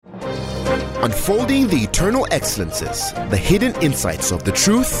unfolding the eternal excellences, the hidden insights of the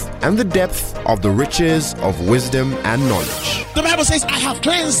truth, and the depth of the riches of wisdom and knowledge. The Bible says, I have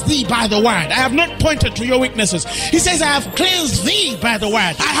cleansed thee by the word. I have not pointed to your weaknesses. He says, I have cleansed thee by the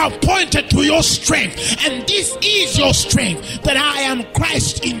word. I have pointed to your strength. And this is your strength, that I am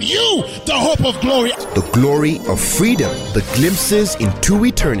Christ in you, the hope of glory. The glory of freedom, the glimpses into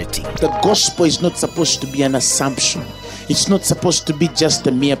eternity. The gospel is not supposed to be an assumption. It's not supposed to be just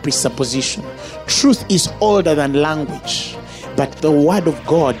a mere presupposition. Truth is older than language, but the word of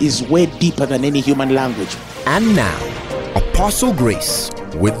God is way deeper than any human language. And now, Apostle Grace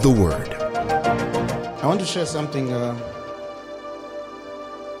with the word. I want to share something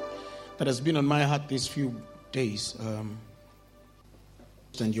that has been on my heart these few days.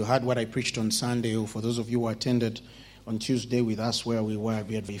 And you heard what I preached on Sunday, or for those of you who attended on Tuesday with us where we were.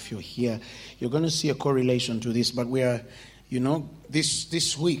 If you're here, you're going to see a correlation to this. But we are,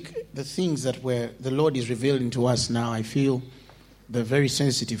 this week, the things that the Lord is revealing to us now, I feel they're very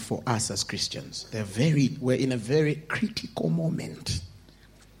sensitive for us as Christians. We're in a very critical moment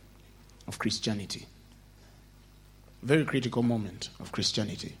of Christianity. Very critical moment of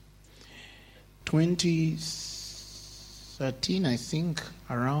Christianity. 2013, I think,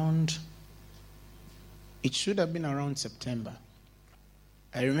 it should have been around September.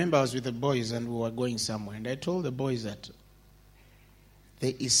 I remember I was with the boys and we were going somewhere. And I told the boys that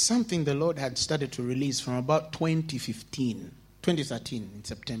there is something the Lord had started to release from about 2013 in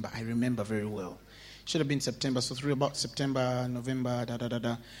September. I remember very well. It should have been September. So through about September, November,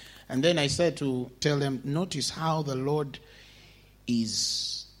 And then I started to tell them, notice how the Lord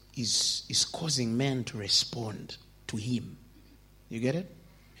is causing men to respond to him. You get it?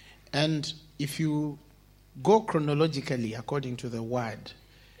 And if you go chronologically according to the word,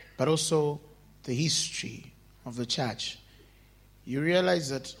 but also the history of the church, you realize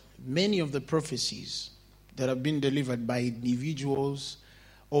that many of the prophecies that have been delivered by individuals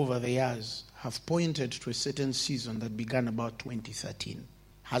over the years have pointed to a certain season that began about 2013.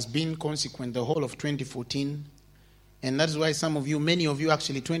 Has been consequent the whole of 2014. And that's why many of you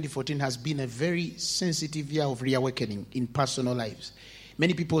actually, 2014 has been a very sensitive year of reawakening in personal lives.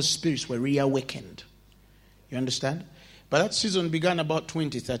 Many people's spirits were reawakened. You understand? But that season began about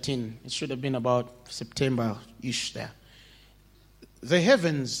 2013. It should have been about September-ish there. The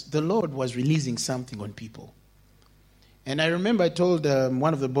heavens, the Lord was releasing something on people. And I remember I told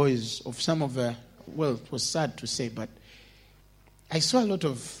one of the boys of some of the, it was sad to say, but I saw a lot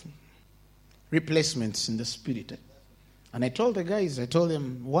of replacements in the spirit. And I told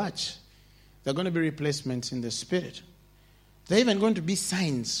them, watch, there are going to be replacements in the spirit. There are even going to be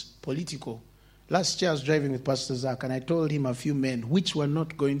signs, political. Last year I was driving with Pastor Zach and I told him a few men which were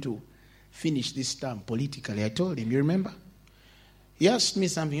not going to finish this term politically. I told him, you remember? He asked me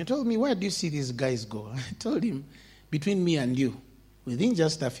something. He told me, where do you see these guys go? I told him, between me and you, within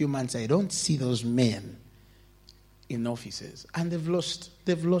just a few months, I don't see those men in offices. And they've lost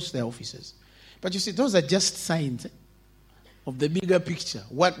their offices. But you see, those are just signs of the bigger picture.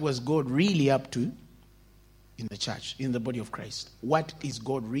 What was God really up to in the church, in the body of Christ? What is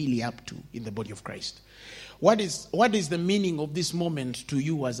God really up to in the body of Christ? What is the meaning of this moment to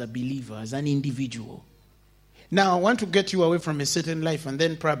you as a believer, as an individual? Now, I want to get you away from a certain life and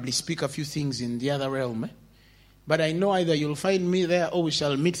then probably speak a few things in the other realm. But I know either you'll find me there or we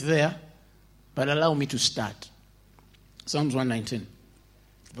shall meet there. But allow me to start. Psalms 119,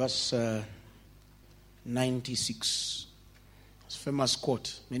 verse 96. It's a famous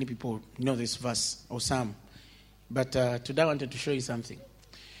quote. Many people know this verse or psalm. But today I wanted to show you something.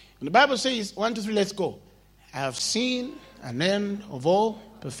 When the Bible says, 1, 2, 3, let's go. I have seen an end of all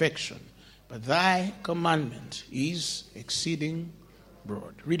perfection, but thy commandment is exceeding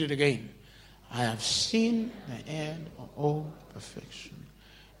broad. Read it again. I have seen the end of all perfection,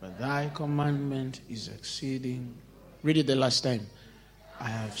 but thy commandment is exceeding. Read it the last time. I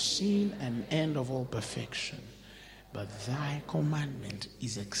have seen an end of all perfection, but thy commandment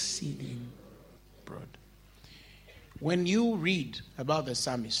is exceeding broad. When you read about the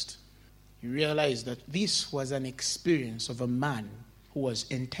psalmist, you realize that this was an experience of a man who was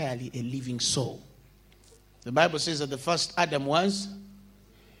entirely a living soul. The Bible says that the first Adam was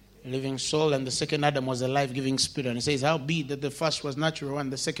a living soul and the second Adam was a life-giving spirit. And it says, howbeit that the first was natural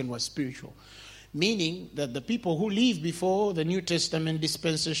and the second was spiritual. Meaning that the people who live before the New Testament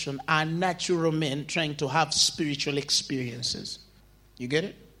dispensation are natural men trying to have spiritual experiences. You get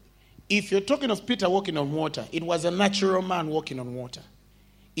it? If you're talking of Peter walking on water, it was a natural man walking on water.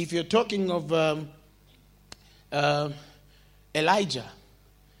 If you're talking of Elijah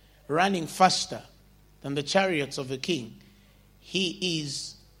running faster than the chariots of the king, he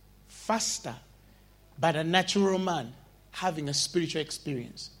is faster but a natural man having a spiritual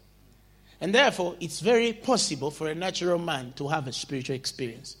experience. And therefore, it's very possible for a natural man to have a spiritual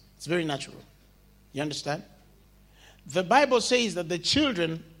experience. It's very natural. You understand? The Bible says that the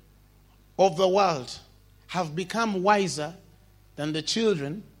children of the world have become wiser than the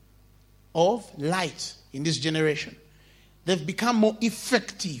children of light in this generation. They've become more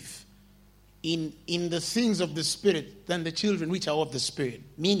effective in the things of the Spirit than the children which are of the Spirit.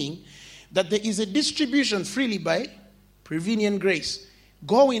 Meaning that there is a distribution freely by prevenient grace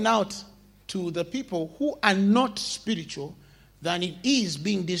going out to the people who are not spiritual than it is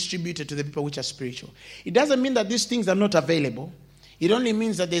being distributed to the people which are spiritual. It doesn't mean that these things are not available. It only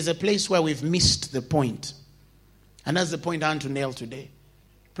means that there's a place where we've missed the point. And that's the point I want to nail today.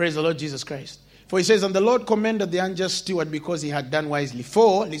 Praise the Lord Jesus Christ. For he says, and the Lord commended the unjust steward because he had done wisely.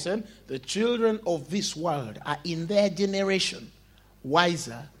 For, listen, the children of this world are in their generation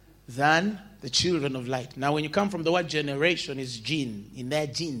wiser than the children of light. Now, when you come from the word generation, is gene, in their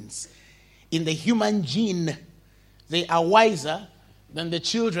genes. In the human gene, they are wiser than the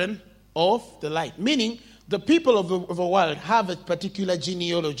children of the light. Meaning, the people of the world have a particular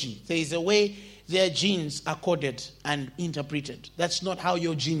genealogy. There is a way their genes are coded and interpreted. That's not how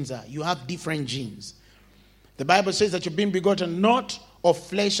your genes are. You have different genes. The Bible says that you've been begotten not of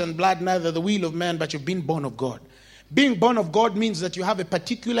flesh and blood, neither the will of man, but you've been born of God. Being born of God means that you have a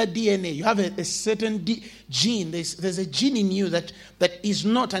particular DNA. You have a certain gene. There's a gene in you that is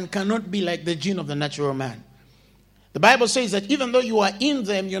not and cannot be like the gene of the natural man. The Bible says that even though you are in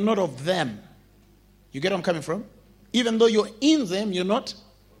them, you're not of them. You get where I'm coming from? Even though you're in them, you're not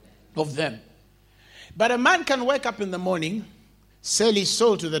of them. But a man can wake up in the morning, sell his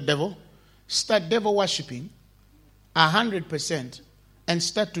soul to the devil, start devil worshipping 100%, and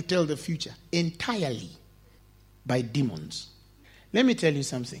start to tell the future entirely by demons. Let me tell you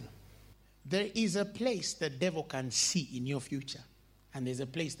something. There is a place the devil can see in your future, and there's a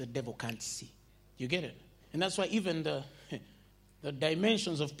place the devil can't see. You get it? And that's why even the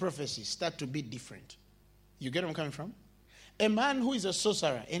dimensions of prophecy start to be different. You get where I'm coming from? A man who is a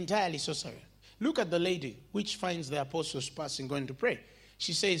sorcerer, entirely sorcerer. Look at the lady which finds the apostles passing going to pray.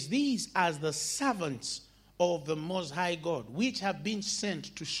 She says, these are the servants of the Most High God, which have been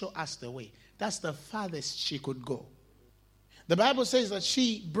sent to show us the way. That's the farthest she could go. The Bible says that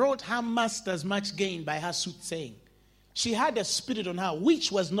she brought her masters much gain by her soothsaying. She had a spirit on her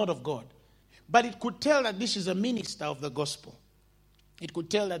which was not of God. But it could tell that this is a minister of the gospel. It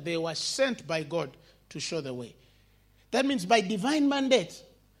could tell that they were sent by God to show the way. That means by divine mandate,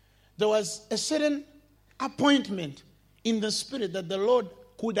 there was a certain appointment in the spirit that the Lord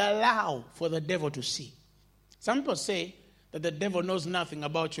could allow for the devil to see. Some people say that the devil knows nothing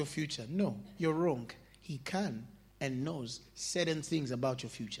about your future. No, you're wrong. He can and knows certain things about your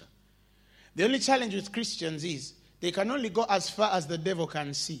future. The only challenge with Christians is they can only go as far as the devil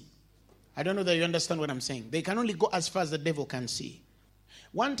can see. I don't know that you understand what I'm saying. They can only go as far as the devil can see.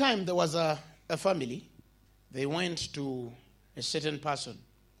 One time there was a family. They went to a certain person.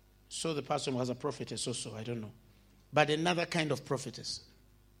 So the person was a prophetess also, I don't know. But another kind of prophetess.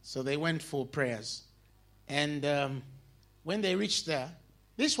 So they went for prayers. And when they reached there,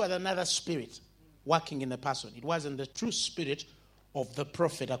 this was another spirit working in the person. It wasn't the true spirit of the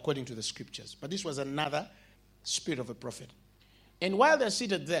prophet according to the scriptures. But this was another spirit of a prophet. And while they're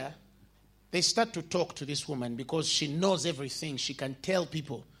seated there, they start to talk to this woman because she knows everything. She can tell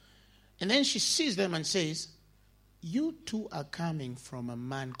people. And then she sees them and says, you two are coming from a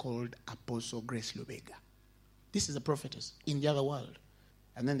man called Apostle Grace Lubega. This is a prophetess in the other world.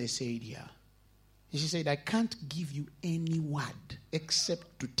 And then they said, yeah. And she said, I can't give you any word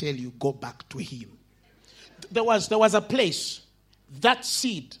except to tell you go back to him. There was a place that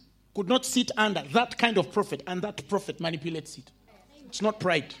seed could not sit under that kind of prophet, and that prophet manipulates it. It's not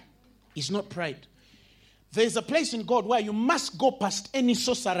pride. It's not pride. There's a place in God where you must go past any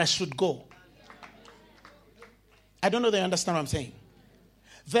sorcerer should go. I don't know if they understand what I'm saying.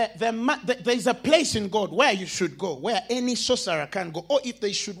 There's a place in God where you should go, where any sorcerer can go. Or if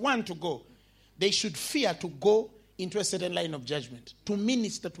they should want to go, they should fear to go into a certain line of judgment, to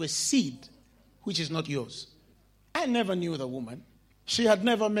minister to a seed which is not yours. I never knew the woman. She had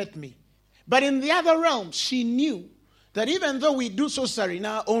never met me. But in the other realm, she knew that even though we do sorcery in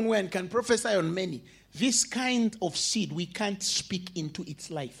our own way and can prophesy on many, this kind of seed, we can't speak into its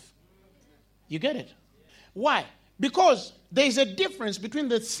life. You get it? Why? Because there's a difference between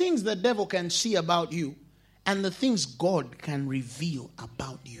the things the devil can see about you and the things God can reveal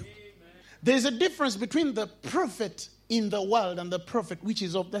about you. There's a difference between the prophet in the world and the prophet which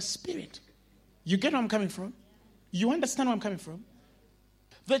is of the spirit. You get where I'm coming from? You understand where I'm coming from?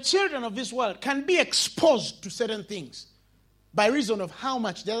 the children of this world can be exposed to certain things by reason of how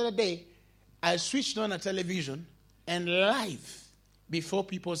much. The other day, I switched on a television and live, before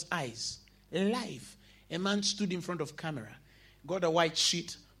people's eyes, live, a man stood in front of camera, got a white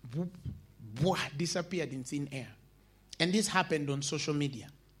sheet, disappeared in thin air. And this happened on social media.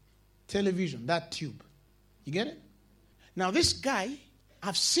 Television, that tube. You get it? Now this guy,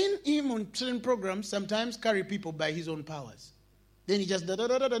 I've seen him on certain programs sometimes carry people by his own powers. Then he just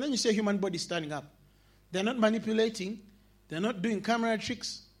then you see a human body standing up. They're not manipulating. They're not doing camera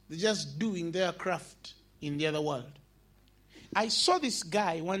tricks. They're just doing their craft in the other world. I saw this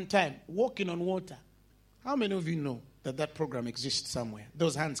guy one time walking on water. How many of you know that program exists somewhere?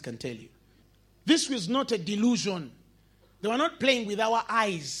 Those hands can tell you. This was not a delusion. They were not playing with our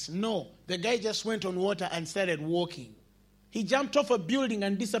eyes. No. The guy just went on water and started walking. He jumped off a building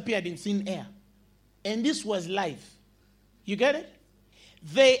and disappeared in thin air. And this was live. You get it?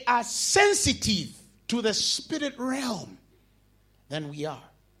 They are sensitive to the spirit realm than we are.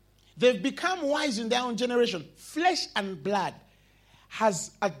 They've become wise in their own generation. Flesh and blood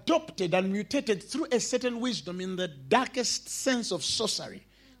has adopted and mutated through a certain wisdom in the darkest sense of sorcery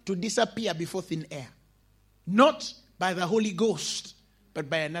to disappear before thin air. Not by the Holy Ghost, but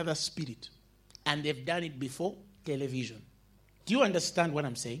by another spirit. And they've done it before television. Do you understand what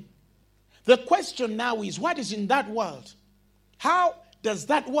I'm saying? The question now is, what is in that world? How does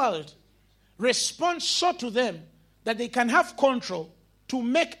that world respond so to them that they can have control to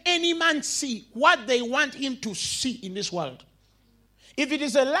make any man see what they want him to see in this world? If it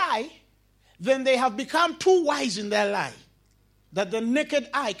is a lie, then they have become too wise in their lie that the naked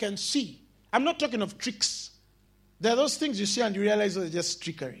eye can see. I'm not talking of tricks. There are those things you see and you realize they're just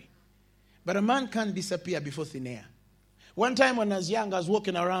trickery. But a man can't disappear before thin air. One time when I was young, I was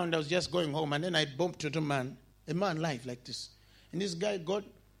walking around, I was just going home, and then I bumped into a man live like this. And this guy got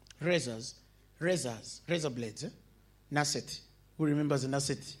razor blades, Nasset. Who remembers the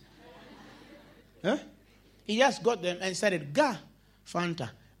Nasset? Huh? He just got them and started, ga, Fanta,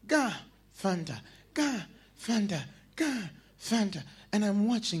 ga, Fanta, ga, Fanta, ga, Fanta. And I'm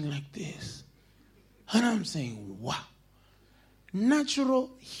watching like this. And I'm saying, wow.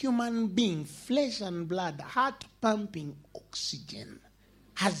 Natural human being, flesh and blood, heart pumping oxygen,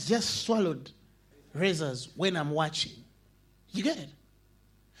 has just swallowed razors when I'm watching. You get it?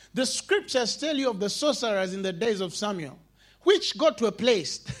 The scriptures tell you of the sorcerers in the days of Samuel, which got to a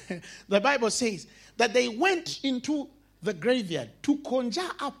place, the Bible says, that they went into the graveyard to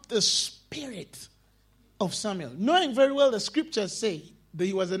conjure up the spirit of Samuel, knowing very well the scriptures say that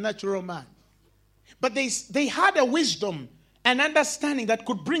he was a natural man. But they had a wisdom and understanding that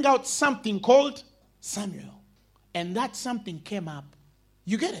could bring out something called Samuel. And that something came up.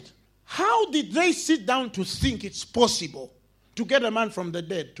 You get it? How did they sit down to think it's possible to get a man from the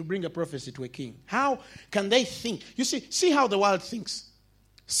dead to bring a prophecy to a king? How can they think? You see how the world thinks.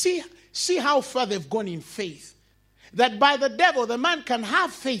 See how far they've gone in faith. That by the devil, the man can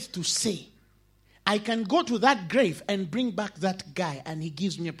have faith to say, I can go to that grave and bring back that guy and he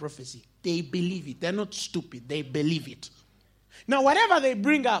gives me a prophecy. They believe it. They're not stupid. They believe it. Now, whatever they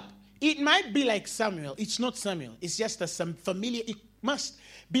bring up, it might be like Samuel. It's not Samuel. It's just some familiar. It must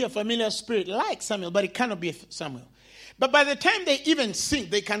be a familiar spirit like Samuel, but it cannot be Samuel. But by the time they even think,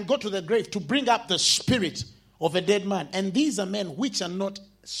 they can go to the grave to bring up the spirit of a dead man. And these are men which are not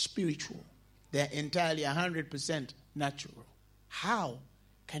spiritual. They're entirely 100% natural. How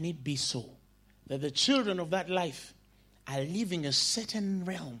can it be so that the children of that life are living a certain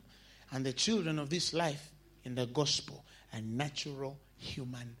realm and the children of this life in the gospel are natural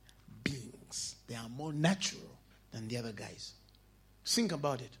human beings? They are more natural than the other guys. Think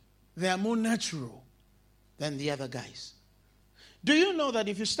about it. They are more natural than the other guys. Do you know that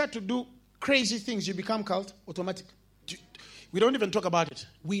if you start to do crazy things, you become cult automatic? We don't even talk about it.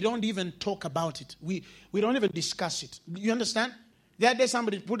 We don't even talk about it. We don't even discuss it. You understand? The other day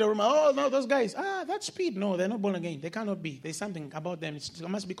somebody put a rumor, oh, no, those guys, that's speed. No, they're not born again. They cannot be. There's something about them. It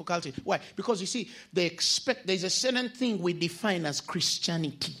must be occultic. Why? Because you see, there's a certain thing we define as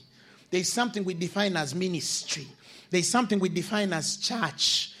Christianity. There's something we define as ministry. There's something we define as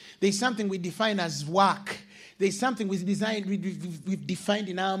church. There's something we define as work. There's something we've defined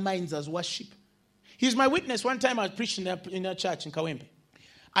in our minds as worship. He's my witness. One time I was preaching in a church in Kawempe.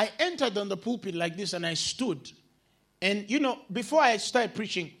 I entered on the pulpit like this and I stood. And, before I started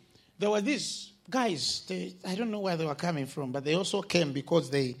preaching, there were these guys. I don't know where they were coming from, but they also came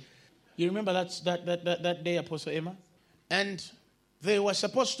because you remember that day, Apostle Emma? And they were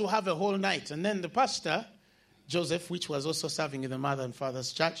supposed to have a whole night. And then the pastor, Joseph, which was also serving in the mother and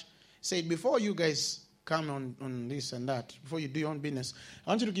father's church, said, before you guys come on this and that, before you do your own business, I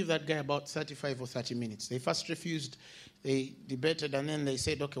want you to give that guy about 35 or 30 minutes. They first refused, they debated, and then they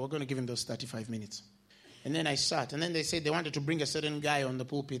said, okay, we're going to give him those 35 minutes. And then I sat, and then they said they wanted to bring a certain guy on the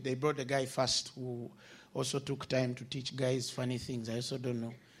pulpit. They brought the guy first who also took time to teach guys funny things. I also don't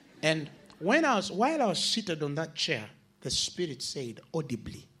know. And while I was seated on that chair, the Spirit said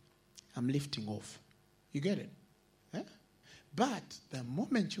audibly, I'm lifting off. You get it? Eh? But the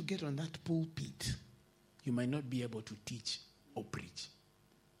moment you get on that pulpit, you might not be able to teach or preach.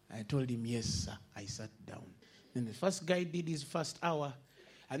 I told him, yes, sir. I sat down. Then the first guy did his first hour,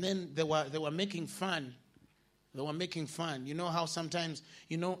 and then they were making fun. They were making fun. You know how sometimes,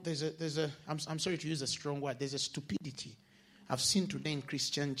 there's a I'm sorry to use a strong word, there's a stupidity I've seen today in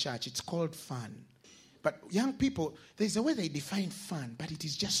Christian church. It's called fun. But young people, there's a way they define fun, but it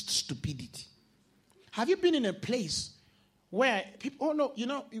is just stupidity. Have you been in a place where people,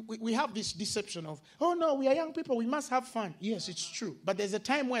 we have this deception of, we are young people, we must have fun. Yes, it's true. But there's a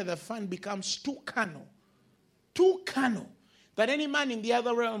time where the fun becomes too carnal, that any man in the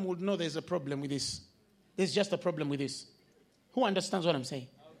other realm would know there's a problem with this. There's just a problem with this. Who understands what I'm saying?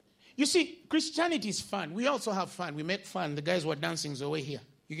 You see, Christianity is fun. We also have fun. We make fun. The guys who are dancing is away here.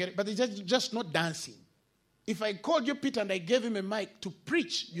 You get it? But it's just not dancing. If I called you Peter and I gave him a mic to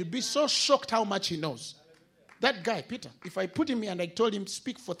preach, you'd be so shocked how much he knows. That guy, Peter, if I put him here and I told him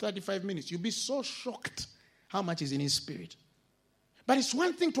speak for 35 minutes, you'd be so shocked how much is in his spirit. But it's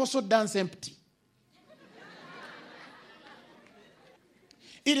one thing to also dance empty.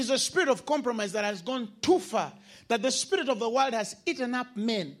 It is a spirit of compromise that has gone too far, that the spirit of the world has eaten up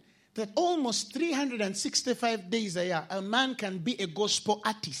men, that almost 365 days a year, a man can be a gospel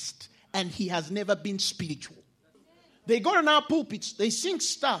artist and he has never been spiritual. They go on our pulpits, they sing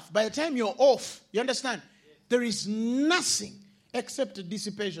stuff. By the time you're off, you understand? There is nothing except a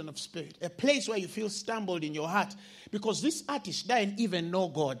dissipation of spirit, a place where you feel stumbled in your heart, because this artist doesn't even know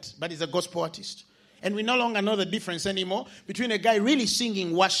God, but he's a gospel artist. And we no longer know the difference anymore between a guy really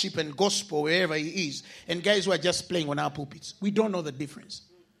singing worship and gospel wherever he is and guys who are just playing on our pulpits. We don't know the difference.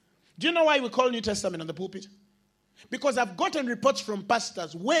 Do you know why we call New Testament on the pulpit? Because I've gotten reports from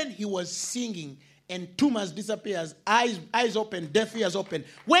pastors when he was singing and tumors disappears, eyes open, deaf ears open.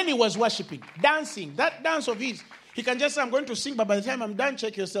 When he was worshiping, dancing, that dance of his, he can just say, I'm going to sing, but by the time I'm done,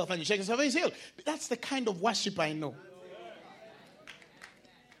 check yourself. And you check yourself, he's healed. That's the kind of worship I know.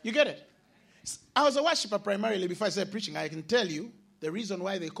 You get it? I was a worshiper primarily before I started preaching. I can tell you the reason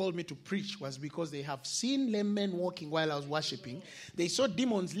why they called me to preach was because they have seen lame men walking while I was worshiping. They saw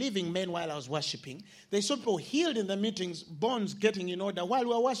demons leaving men while I was worshiping. They saw people healed in the meetings, bones getting in order while we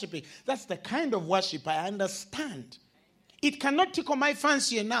were worshiping. That's the kind of worship I understand. It cannot tickle my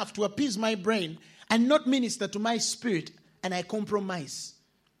fancy enough to appease my brain and not minister to my spirit, and I compromise.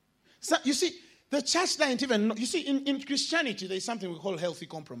 So, you see, the church doesn't even know. You see, in Christianity, there's something we call healthy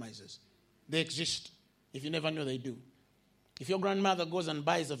compromises. They exist. If you never know, they do. If your grandmother goes and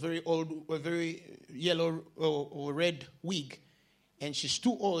buys a very yellow or red wig, and she's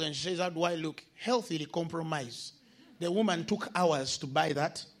too old and she says, how do I look? Healthily compromise. The woman took hours to buy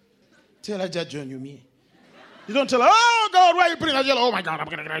that. Tell her, Judge on you, me. You don't tell her, oh God, why are you putting that yellow? Oh my God, I'm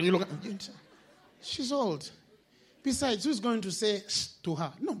going to you look. She's old. Besides, who's going to say to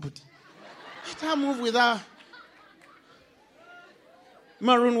her? Nobody. Let her move with her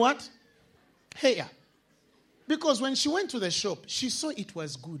maroon what? Hair. Because when she went to the shop, she saw it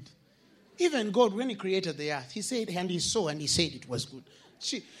was good. Even God, when he created the earth, he said, and he saw and he said it was good.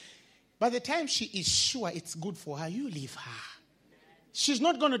 By the time she is sure it's good for her, you leave her. She's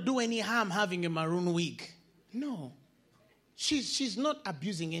not going to do any harm having a maroon wig. No. She's not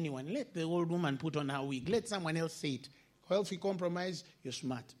abusing anyone. Let the old woman put on her wig. Let someone else say it. Healthy compromise, you're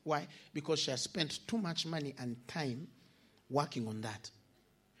smart. Why? Because she has spent too much money and time working on that.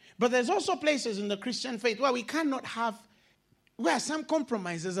 But there's also places in the Christian faith where we cannot have, where some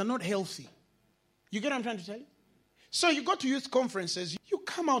compromises are not healthy. You get what I'm trying to tell you? So you go to youth conferences, you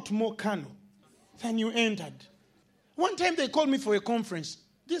come out more carnal than you entered. One time they called me for a conference.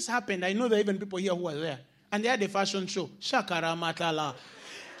 This happened. I know there are even people here who were there. And they had a fashion show. Shakara matala.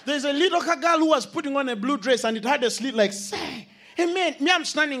 There's a little girl who was putting on a blue dress and it had a slit like, say, hey man, me, I'm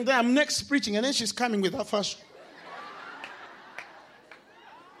standing there, I'm next preaching, and then she's coming with her fashion.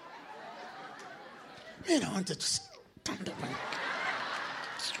 Man, I wanted to stand up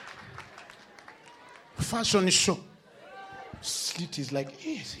and fashion show. Slit is like,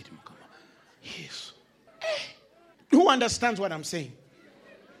 yes, yes. Who understands what I'm saying?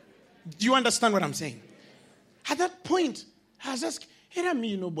 Do you understand what I'm saying? At that point, I was asking, hey,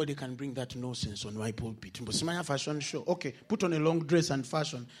 me, nobody can bring that nonsense on my pulpit. But my fashion show. Okay, put on a long dress and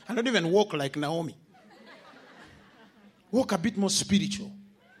fashion. I don't even walk like Naomi. Walk a bit more spiritual.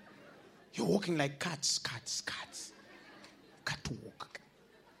 You're walking like cats. Cat walk.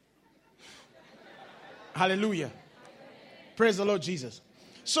 Hallelujah. Praise the Lord Jesus.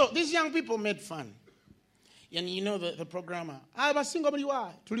 So these young people made fun. And you know the programmer. I was single, but you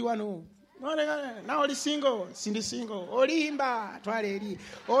are. Tuliwano. Now only single. Cindy single. Oli himba. Twaledi.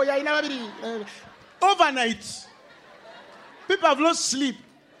 Oh, yeah, inababidi. Overnight. People have lost sleep.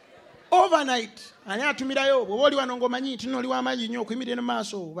 Overnight. Anya tumirayo. Woli wanongo manyi. Tinoli wa manyi nyoku. Imide na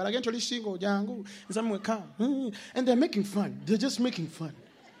maso. But again, toli single. Jangu. And they're making fun. They're just making fun.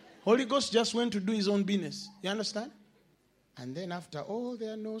 Holy Ghost just went to do his own business. You understand? And then after all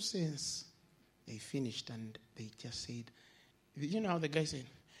their nonsense, they finished and they just said, you know how the guy said,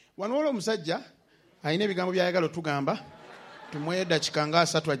 Wanolo musajja, aine bigambo byayagala tugamba, tumweda chikanga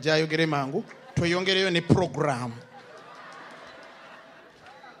asatu ajjayo gere mangu, tweyongereyo ne program.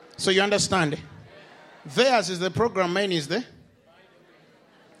 So you understand? Theirs is the program, mine is the.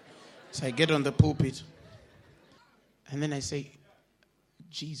 So I get on the pulpit. And then I say,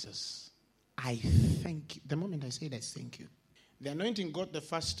 Jesus, I thank you. The moment I said I thank you. The anointing got the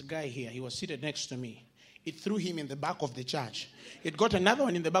first guy here. He was seated next to me. It threw him in the back of the church. It got another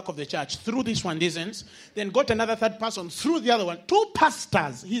one in the back of the church. Threw this one, this ends. Then got another third person. Threw the other one. 2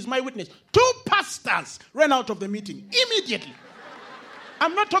 pastors. He's my witness. 2 pastors ran out of the meeting immediately.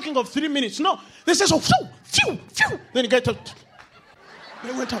 I'm not talking of 3 minutes. No. They said, so, phew. Then he got out.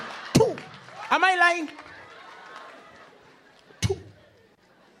 They went out. 2. Am I lying? 2.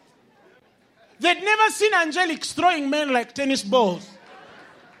 They'd never seen angelics throwing men like tennis balls.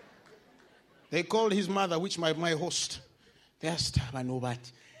 They called his mother, which my host. They asked her,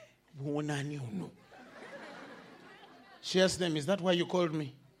 she asked them, is that why you called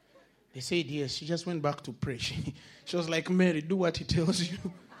me? They said, yes. She just went back to pray. She was like, Mary, do what he tells you.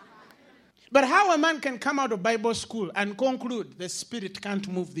 But how a man can come out of Bible school and conclude the Spirit can't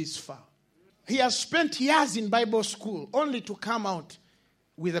move this far? He has spent years in Bible school only to come out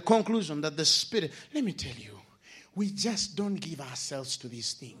with the conclusion that the Spirit... Let me tell you, we just don't give ourselves to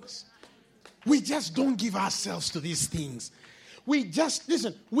these things. We just don't give ourselves to these things. We just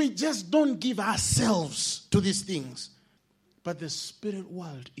don't give ourselves to these things. But the spirit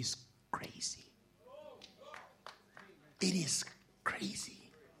world is crazy. It is crazy.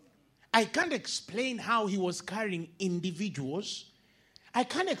 I can't explain how he was carrying individuals. I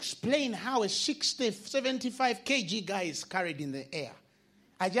can't explain how a 60, 75 kg guy is carried in the air.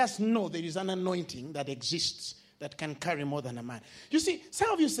 I just know there is an anointing that exists that can carry more than a man. You see, some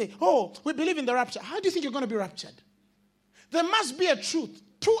of you say, oh, we believe in the rapture. How do you think you're going to be raptured? There must be a truth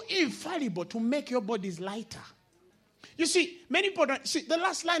too infallible to make your bodies lighter. You see, many people don't, see, the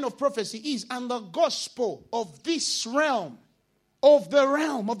last line of prophecy is, and the gospel of this realm, of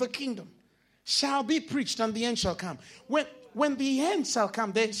the kingdom, shall be preached, and the end shall come. When the end shall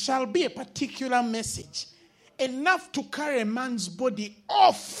come, there shall be a particular message, enough to carry a man's body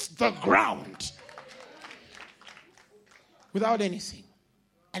off the ground without anything.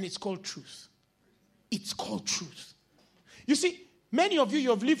 And it's called truth. It's called truth. You see, many of you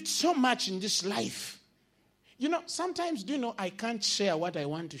have lived so much in this life. You know, sometimes, I can't share what I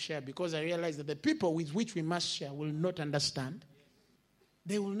want to share because I realize that the people with which we must share will not understand.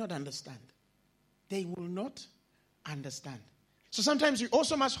 They will not understand. They will not understand. So sometimes you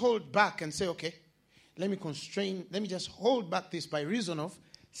also must hold back and say, okay, let me just hold back this by reason of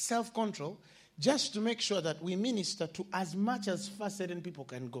self-control, just to make sure that we minister to as much as far certain people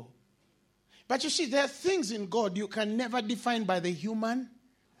can go. But you see, there are things in God you can never define by the human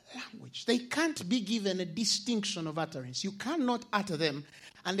language. They can't be given a distinction of utterance. You cannot utter them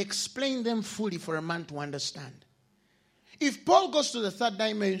and explain them fully for a man to understand. If Paul goes to the third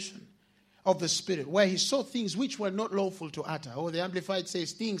dimension of the Spirit, where he saw things which were not lawful to utter, or the Amplified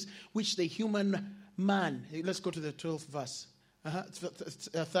says things which the human man, let's go to the 12th verse,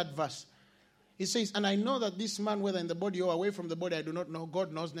 third verse. He says, and I know that this man, whether in the body or away from the body, I do not know.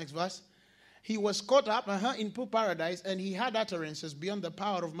 God knows. Next verse. He was caught up in paradise, and he had utterances beyond the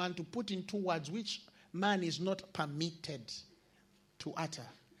power of man to put into words which man is not permitted to utter.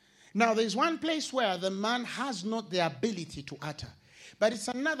 Now, there's one place where the man has not the ability to utter. But it's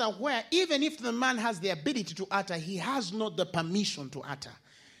another where, even if the man has the ability to utter, he has not the permission to utter.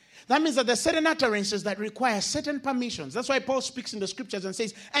 That means that there are certain utterances that require certain permissions. That's why Paul speaks in the scriptures and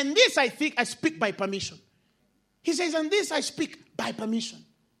says, and this I speak by permission. He says, and this I speak by permission.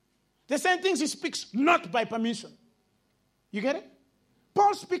 The same things he speaks not by permission. You get it?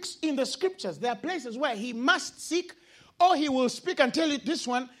 Paul speaks in the scriptures. There are places where he must seek, or he will speak and tell you, this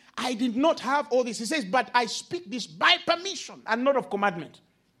one, I did not have all this. He says, but I speak this by permission and not of commandment.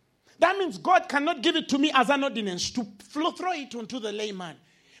 That means God cannot give it to me as an ordinance to throw it onto the layman.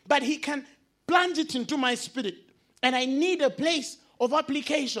 But he can plunge it into my spirit. And I need a place of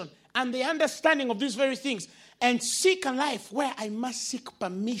application and the understanding of these very things. And seek a life where I must seek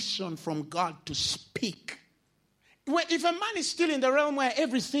permission from God to speak. If a man is still in the realm where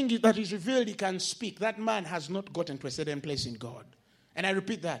everything that is revealed he can speak, that man has not gotten to a certain place in God. And I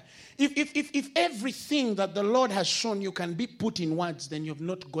repeat that. If everything that the Lord has shown you can be put in words, then you've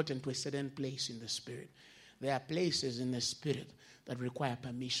not gotten to a certain place in the Spirit. There are places in the Spirit that require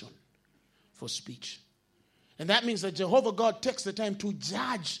permission for speech. And that means that Jehovah God takes the time to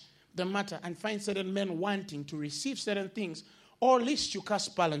judge the matter and find certain men wanting to receive certain things, or at least you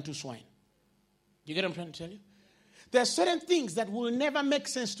cast pearl into swine. You get what I'm trying to tell you? There are certain things that will never make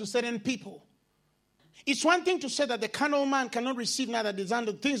sense to certain people. It's one thing to say that the carnal man cannot receive neither discern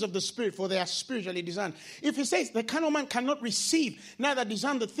the things of the Spirit, for they are spiritually discerned. If he says the carnal man cannot receive neither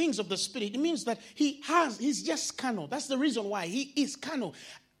discern the things of the Spirit, it means that he's just carnal. That's the reason why he is carnal.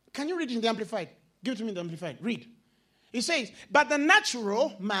 Can you read in the Amplified? Give it to me in the Amplified. Read. It says, but the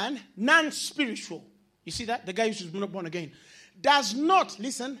natural man, non-spiritual, you see that? The guy who is not born again, does not,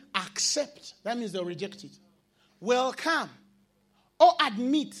 listen, accept. That means they'll reject it. Welcome or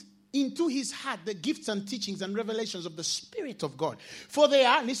admit into his heart the gifts and teachings and revelations of the Spirit of God. For they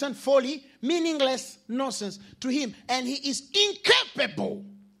are, listen, folly, meaningless nonsense to him. And he is incapable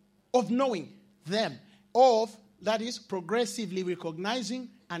of knowing them, of, that is, progressively recognizing,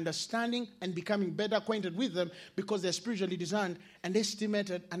 understanding, and becoming better acquainted with them, because they're spiritually discerned and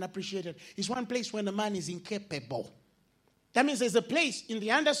estimated and appreciated. It's one place when a man is incapable. That means there's a place in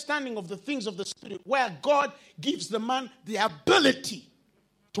the understanding of the things of the Spirit where God gives the man the ability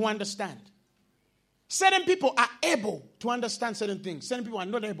to understand. Certain people are able to understand certain things. Certain people are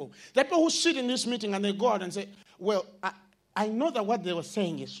not able. There are people who sit in this meeting and they go out and say, well, I know that what they were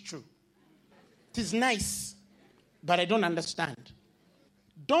saying is true. It is nice, but I don't understand.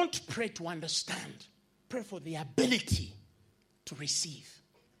 Don't pray to understand. Pray for the ability to receive.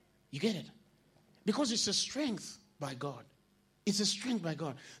 You get it? Because it's a strength by God. It's a strength by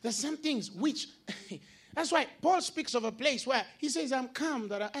God. There's some things which... That's why Paul speaks of a place where he says, I'm calm.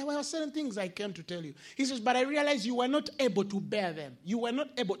 There are certain things I came to tell you. He says, but I realize you were not able to bear them. You were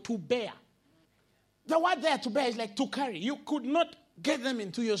not able to bear. The word there to bear is like to carry. You could not get them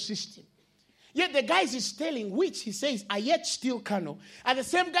into your system. Yet the guys he's telling, which he says are yet still carnal, are the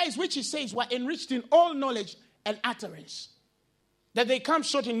same guys which he says were enriched in all knowledge and utterance. That they come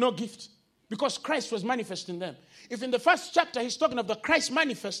short in no gift, because Christ was manifest in them. If in the first chapter he's talking of the Christ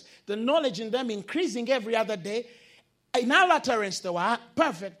manifest, the knowledge in them increasing every other day, in all utterance they were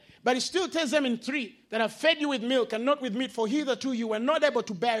perfect, but he still tells them in 3 that I've fed you with milk and not with meat, for hitherto you were not able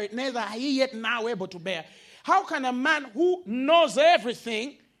to bear it, neither are ye yet now able to bear. How can a man who knows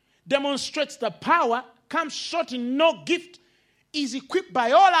everything, demonstrates the power, comes short in no gift, is equipped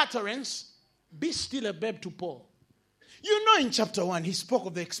by all utterance, be still a babe to Paul? You know, in chapter 1, he spoke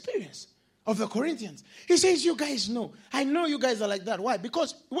of the experience of the Corinthians. He says, you guys know. I know you guys are like that. Why?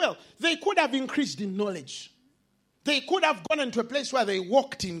 Because, well, they could have increased in knowledge. They could have gone into a place where they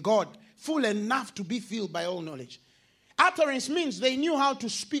walked in God, full enough to be filled by all knowledge. Utterance means they knew how to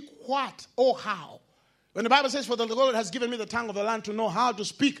speak what or how. When the Bible says, for the Lord has given me the tongue of the land to know how to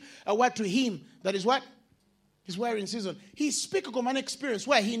speak a word to him, that is what? His word in season. He's speaking of an experience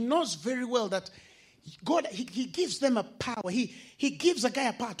where he knows very well that God, he gives them a power. He gives a guy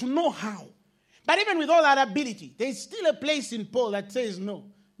a power to know how. But even with all that ability, there's still a place in Paul that says, no,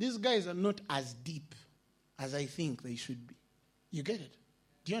 these guys are not as deep as I think they should be. You get it?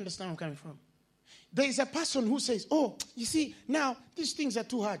 Do you understand where I'm coming from? There is a person who says, oh, you see, now these things are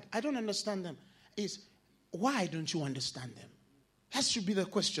too hard. I don't understand them. Why don't you understand them? That should be the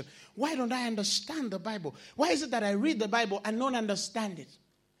question. Why don't I understand the Bible? Why is it that I read the Bible and don't understand it?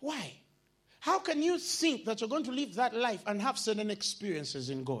 Why? How can you think that you're going to live that life and have certain experiences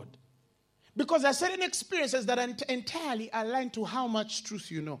in God? Because there are certain experiences that are entirely aligned to how much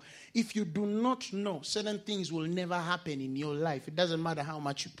truth you know. If you do not know, certain things will never happen in your life. It doesn't matter how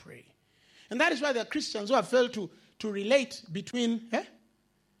much you pray. And that is why there are Christians who have failed to relate between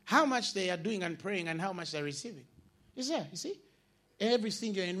how much they are doing and praying and how much they're receiving. It's there, you see?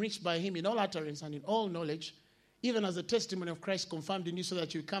 Everything you're enriched by him in all utterance and in all knowledge, even as the testimony of Christ confirmed in you, so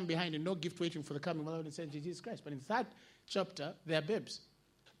that you come behind in no gift waiting for the coming of our Lord and Savior Jesus Christ. But in that chapter, they are babes.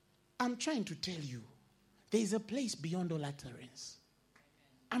 I'm trying to tell you, there is a place beyond all utterance.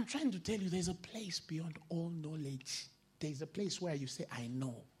 I'm trying to tell you, there's a place beyond all knowledge. There's a place where you say, I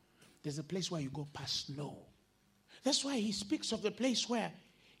know. There's a place where you go past know. That's why he speaks of the place where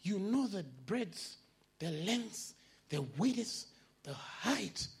you know the breadth, the length, the width, the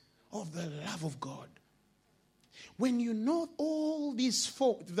height of the love of God. When you know all these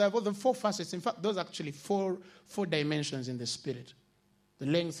the four facets, in fact, those are actually four dimensions in the Spirit. The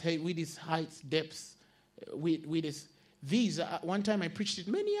length, width, height, depth, width. These, one time I preached it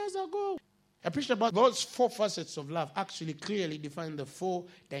many years ago. I preached about those four facets of love, actually clearly define the four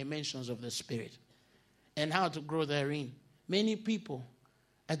dimensions of the Spirit and how to grow therein. Many people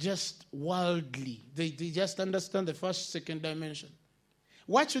are just worldly. They just understand the first, second dimension.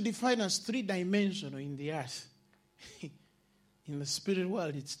 What you define as three-dimensional in the earth, in the spirit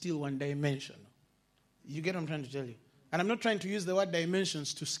world, it's still one-dimensional. You get what I'm trying to tell you? And I'm not trying to use the word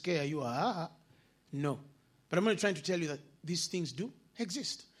dimensions to scare you. No. But I'm only trying to tell you that these things do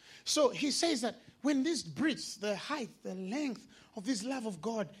exist. So he says that when this breadth, the height, the length of this love of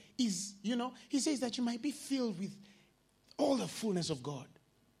God is, he says that you might be filled with all the fullness of God.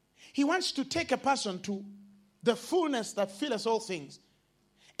 He wants to take a person to the fullness that fills all things.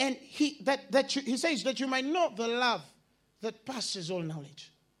 And he says that you might know the love that passes all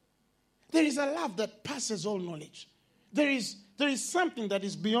knowledge. There is a love that passes all knowledge. There is something that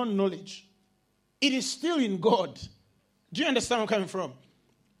is beyond knowledge. It is still in God. Do you understand where I'm coming from?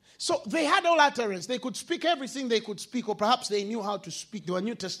 So they had all utterance. They could speak everything they could speak, or perhaps they knew how to speak. They were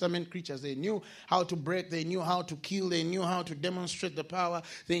New Testament creatures. They knew how to break. They knew how to kill. They knew how to demonstrate the power.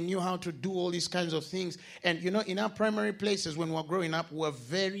 They knew how to do all these kinds of things. And, in our primary places when we were growing up, we were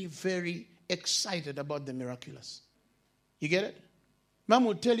very, very excited about the miraculous. You get it? Mom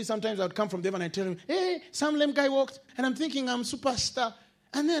would tell you sometimes I would come from there and I'd tell him, hey, some lame guy walked, and I'm thinking I'm superstar.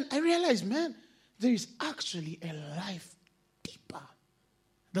 And then I realized, man, there is actually a life deeper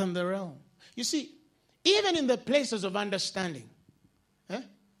than the realm. You see, even in the places of understanding,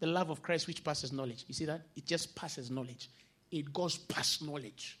 the love of Christ which passes knowledge. You see that? It just passes knowledge. It goes past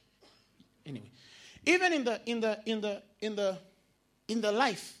knowledge. Anyway, even in the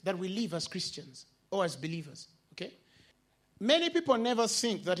life that we live as Christians or as believers, okay? Many people never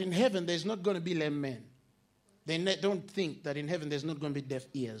think that in heaven there's not going to be lame men. They don't think that in heaven there's not going to be deaf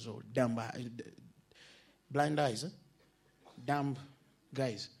ears or blind eyes, dumb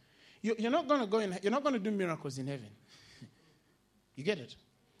guys. You're not going to go in. You're not going to do miracles in heaven. You get it?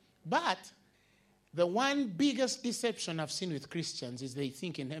 But the one biggest deception I've seen with Christians is they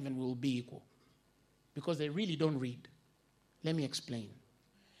think in heaven we'll be equal, because they really don't read. Let me explain.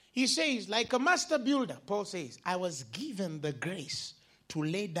 He says, like a master builder, Paul says, I was given the grace to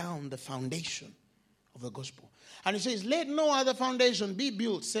lay down the foundation of the gospel. And he says, let no other foundation be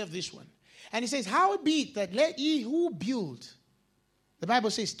built save this one. And he says, how be it that let ye who build. The Bible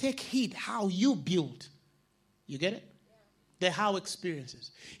says, take heed how you build. You get it? The how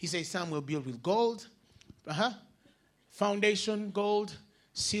experiences. He says, some will build with gold. Foundation, gold,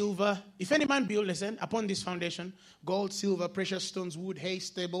 silver. If any man build, listen, upon this foundation, gold, silver, precious stones, wood, hay,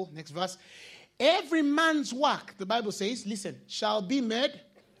 stable. Next verse. Every man's work, the Bible says, listen, shall be made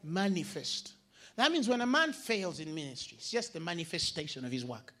manifest. That means when a man fails in ministry, it's just the manifestation of his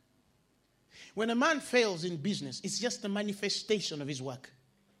work. When a man fails in business, it's just the manifestation of his work.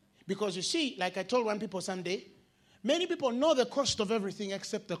 Because you see, like I told one people someday, many people know the cost of everything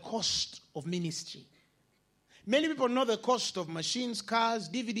except the cost of ministry. Many people know the cost of machines, cars,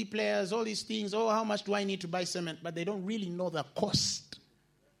 DVD players, all these things. Oh, how much do I need to buy cement? But they don't really know the cost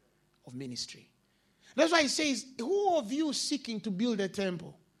of ministry. That's why he says, who of you seeking to build a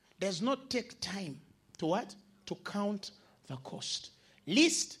temple does not take time to what? To count the cost.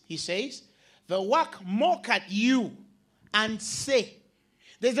 Lest, he says, the work mock at you and say.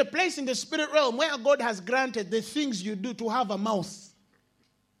 There's a place in the spirit realm where God has granted the things you do to have a mouth.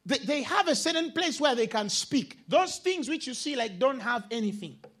 They have a certain place where they can speak. Those things which you see like don't have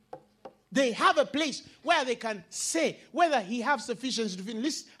anything. They have a place where they can say whether he has sufficiency to finish.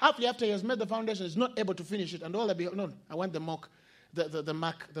 This, after he has made the foundation, is not able to finish it. And all I want the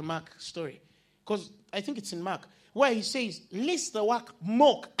Mark story. Because I think it's in Mark. Where he says, lest the work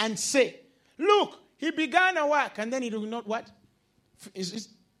mock and say, look, he began a work and then he will not what? Is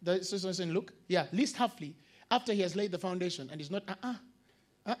this in Luke? Yeah, lest haply, after he has laid the foundation and he's not,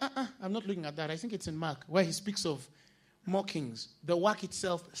 I'm not looking at that. I think it's in Mark where he speaks of mockings. The work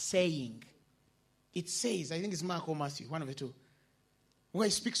itself saying. It says, I think it's Mark or Matthew, one of the two. Where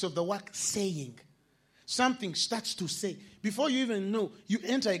he speaks of the work saying. Something starts to say. Before you even know, you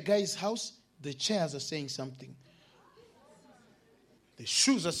enter a guy's house, the chairs are saying something. The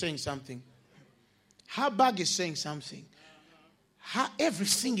shoes are saying something. Her bag is saying something.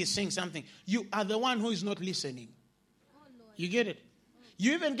 Everything is saying something. You are the one who is not listening. You get it?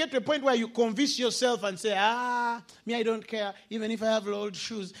 You even get to a point where you convince yourself and say, me, I don't care. Even if I have old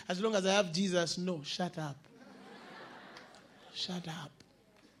shoes, as long as I have Jesus. No, shut up. Shut up.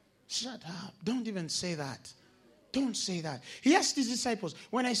 Shut up. Don't even say that. Don't say that. He asked his disciples,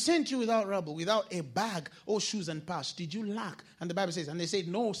 when I sent you without rubble, without a bag or shoes and purse, did you lack? And the Bible says, and they said,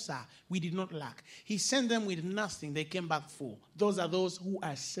 no, sir, we did not lack. He sent them with nothing. They came back full. Those are those who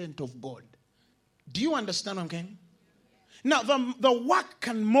are sent of God. Do you understand what I'm saying? Now, the work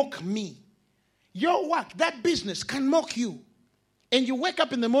can mock me. Your work, that business can mock you. And you wake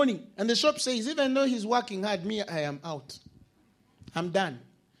up in the morning and the shop says, even though he's working hard, me, I am out. I'm done.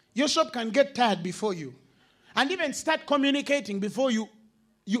 Your shop can get tired before you. And even start communicating before you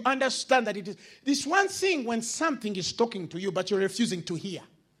understand that it is. This one thing when something is talking to you, but you're refusing to hear.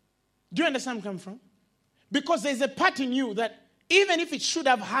 Do you understand where I'm coming from? Because there's a part in you that even if it should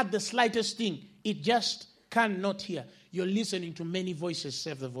have had the slightest thing, it just cannot hear. You're listening to many voices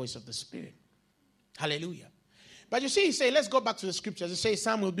save the voice of the Spirit. Hallelujah. But you see, he says, let's go back to the scriptures. He says,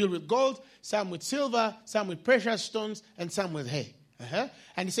 some will build with gold, some with silver, some with precious stones, and some with hay.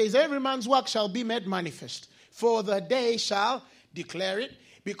 And he says, every man's work shall be made manifest. For the day shall declare it,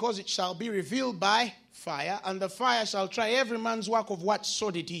 because it shall be revealed by fire, and the fire shall try every man's work of what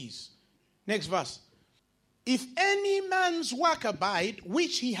sort it is. Next verse. If any man's work abide,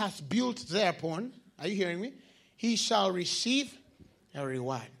 which he hath built thereupon, are you hearing me? He shall receive a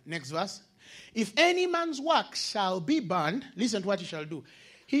reward. Next verse. If any man's work shall be burned, listen to what he shall do.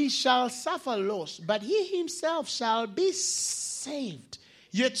 He shall suffer loss, but he himself shall be saved,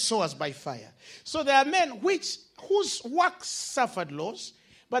 yet so as by fire. So there are men whose works suffered loss,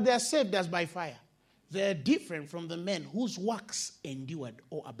 but they are saved as by fire. They are different from the men whose works endured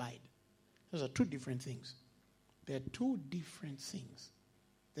or abide. Those are two different things. They're two different things.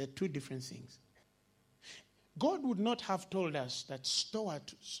 They're two different things. God would not have told us that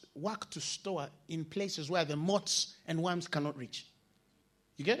work to store in places where the moths and worms cannot reach.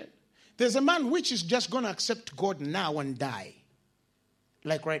 You get it? There's a man which is just going to accept God now and die.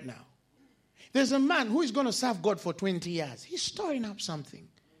 Like right now. There's a man who is going to serve God for 20 years. He's storing up something.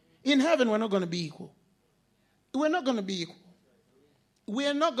 In heaven, we're not going to be equal. We're not going to be equal. We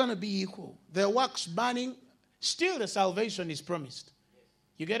are not going to be equal. Their works burning, still the salvation is promised.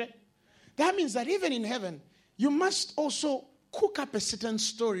 You get it? That means that even in heaven, you must also cook up a certain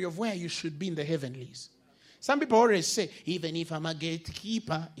story of where you should be in the heavenlies. Some people always say, even if I'm a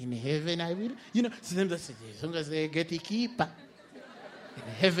gatekeeper in heaven, I will. You know, some people say, as long as they're a gatekeeper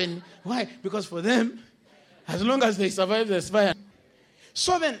in heaven. Why? Because for them, as long as they survive the fire.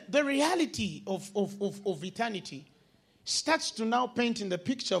 So then, the reality of eternity starts to now paint in the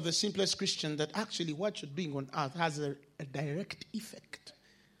picture of the simplest Christian that actually what you're doing on earth has a direct effect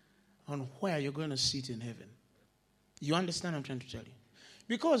on where you're going to sit in heaven. You understand what I'm trying to tell you?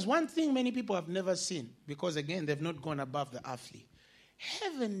 Because one thing many people have never seen, because again, they've not gone above the earthly.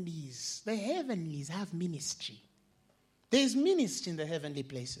 The heavenlies have ministry. There is ministry in the heavenly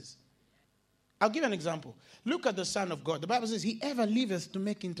places. I'll give an example. Look at the Son of God. The Bible says, he ever liveth to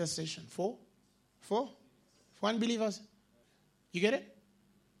make intercession for unbelievers. You get it?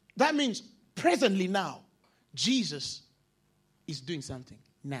 That means presently now, Jesus is doing something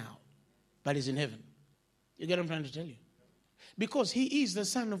now, but he's in heaven. You get what I'm trying to tell you? Because he is the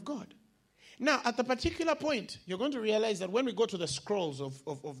Son of God. Now, at the particular point, you're going to realize that when we go to the scrolls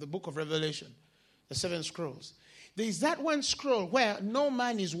of the book of Revelation, the 7 scrolls, there is that one scroll where no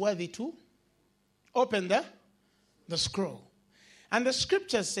man is worthy to open the scroll. And the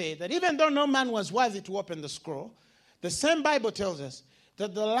scriptures say that even though no man was worthy to open the scroll, the same Bible tells us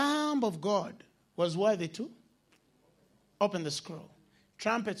that the Lamb of God was worthy to open the scroll.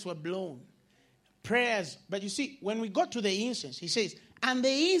 Trumpets were blown. Prayers. But you see, when we got to the incense, he says, and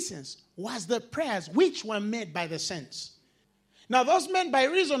the incense was the prayers which were made by the saints. Now, those men, by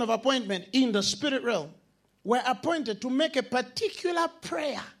reason of appointment in the spirit realm, were appointed to make a particular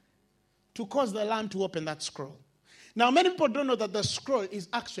prayer to cause the Lamb to open that scroll. Now, many people don't know that the scroll is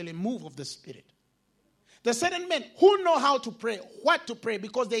actually a move of the Spirit. There are certain men who know how to pray, what to pray,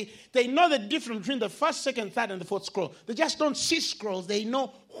 because they know the difference between the first, second, third, and the fourth scroll. They just don't see scrolls. They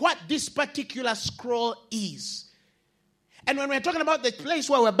know what this particular scroll is. And when we're talking about the place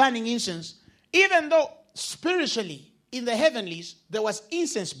where we're burning incense, even though spiritually in the heavenlies there was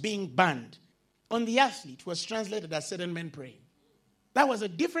incense being burned, on the earthly it was translated as certain men praying. That was a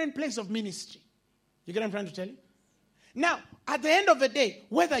different place of ministry. You get what I'm trying to tell you? Now, at the end of the day,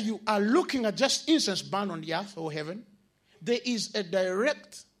 whether you are looking at just incense burned on the earth or heaven, there is a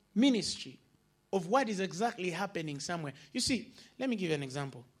direct ministry of what is exactly happening somewhere. You see, let me give you an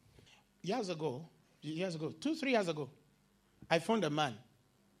example. 3 years ago, I found a man,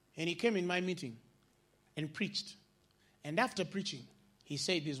 and he came in my meeting and preached. And after preaching, he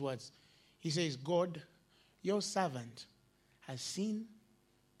said these words. He says, God, your servant has seen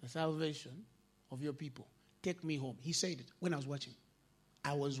the salvation of your people. Take me home. He said it when I was watching.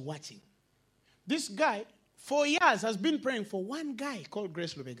 I was watching. This guy, for years, has been praying for one guy called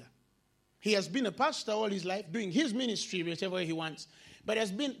Grace Lubega. He has been a pastor all his life, doing his ministry, whichever he wants. But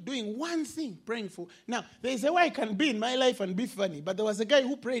has been doing one thing, praying for. Now, there's a way I can be in my life and be funny. But there was a guy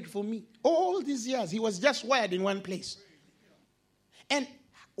who prayed for me all these years. He was just wired in one place. And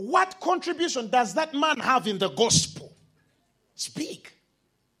what contribution does that man have in the gospel? Speak.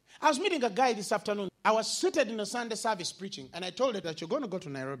 I was meeting a guy this afternoon. I was seated in a Sunday service preaching, and I told her that you're going to go to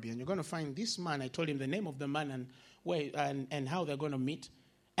Nairobi and you're going to find this man. I told him the name of the man and where and how they're going to meet.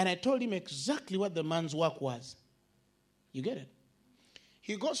 And I told him exactly what the man's work was. You get it?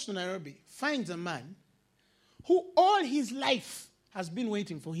 He goes to Nairobi, finds a man who all his life has been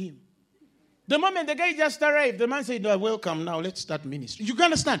waiting for him. The moment the guy just arrived, the man said, welcome, now let's start ministry. You can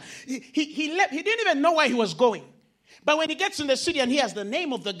understand? He left. He didn't even know where he was going. But when he gets in the city and he has the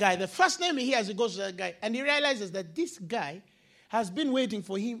name of the guy, the first name he hears, he goes to that guy. And he realizes that this guy has been waiting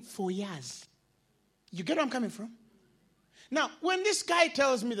for him for years. You get where I'm coming from? Now, when this guy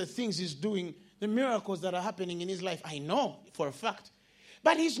tells me the things he's doing, the miracles that are happening in his life, I know for a fact.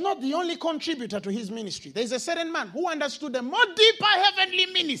 But he's not the only contributor to his ministry. There's a certain man who understood a more deeper heavenly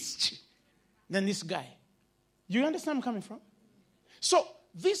ministry than this guy. You understand where I'm coming from? So,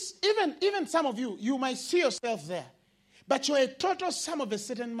 this, even some of you, you might see yourself there. But you're a total sum of a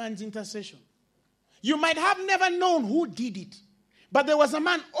certain man's intercession. You might have never known who did it. But there was a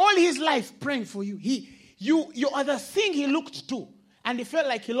man all his life praying for you. You are the thing he looked to. And he felt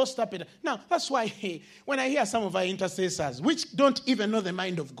like he lost up it. Now, that's why when I hear some of our intercessors, which don't even know the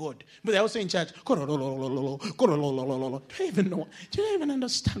mind of God, but they're also in church, do you even know? Do you even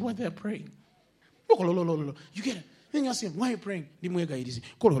understand what they're praying? You get it? Then you ask him, why are you praying?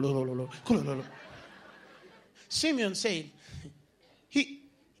 Simeon said,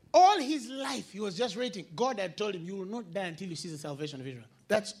 all his life he was just waiting. God had told him, you will not die until you see the salvation of Israel.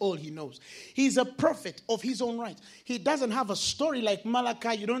 That's all he knows. He's a prophet of his own right. He doesn't have a story like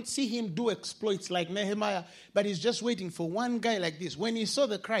Malachi. You don't see him do exploits like Nehemiah. But he's just waiting for one guy like this. When he saw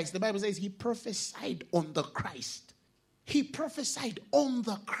the Christ, the Bible says he prophesied on the Christ. He prophesied on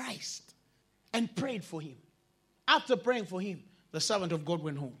the Christ and prayed for him. After praying for him, the servant of God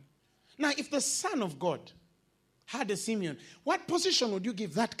went home. Now, if the Son of God had a Simeon, what position would you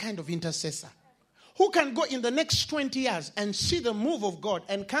give that kind of intercessor? Who can go in the next 20 years and see the move of God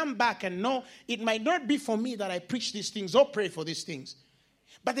and come back and know it might not be for me that I preach these things or pray for these things.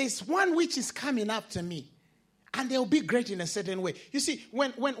 But there's one which is coming after me. And they'll be great in a certain way. You see,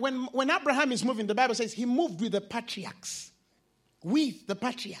 when Abraham is moving, the Bible says he moved with the patriarchs. With the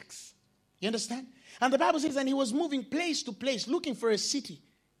patriarchs. You understand? And the Bible says, and he was moving place to place, looking for a city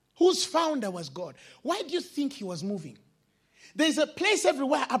whose founder was God. Why do you think he was moving? There's a place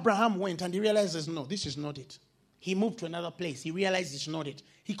everywhere Abraham went and he realizes, no, this is not it. He moved to another place. He realized it's not it.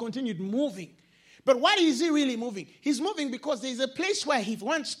 He continued moving. But why is he really moving? He's moving because there's a place where he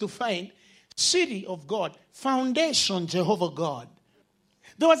wants to find city of God, foundation Jehovah God.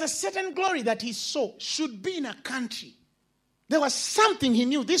 There was a certain glory that he saw should be in a country. There was something he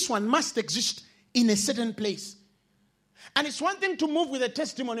knew, this one must exist in a certain place. And it's one thing to move with a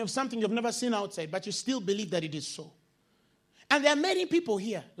testimony of something you've never seen outside, but you still believe that it is so. And there are many people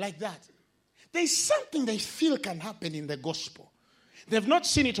here like that. There's something they feel can happen in the gospel. They've not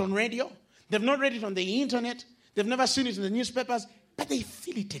seen it on radio. They've not read it on the internet. They've never seen it in the newspapers. But they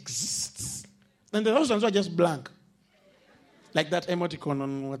feel it exists. And the ones are just blank. Like that emoticon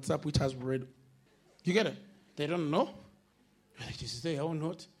on WhatsApp which has bread. You get it? They don't know. It is there or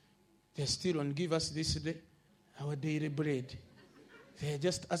not. They're still on give us this day our daily bread. They're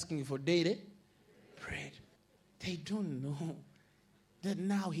just asking for daily bread. They don't know that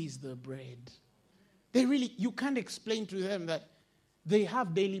now he's the bread. You can't explain to them that they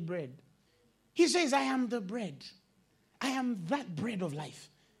have daily bread. He says, I am the bread. I am that bread of life.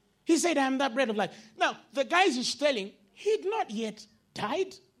 He said, I am that bread of life. Now, the guys he's telling, he'd not yet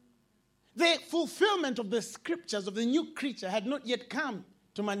died. The fulfillment of the scriptures of the new creature had not yet come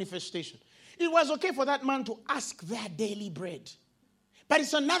to manifestation. It was okay for that man to ask their daily bread. But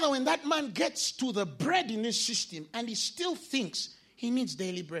it's another when that man gets to the bread in his system and he still thinks he needs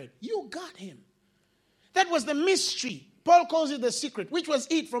daily bread. You got him. That was the mystery. Paul calls it the secret, which was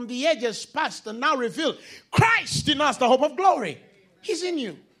it from the ages past and now revealed. Christ in us, the hope of glory. He's in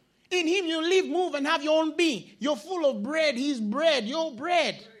you. In him you live, move, and have your own being. You're full of bread. He's bread. You're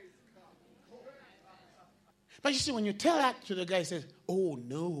bread. But you see, when you tell that to the guy, he says, oh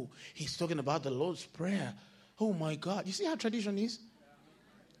no, he's talking about the Lord's Prayer. Oh my God. You see how tradition is?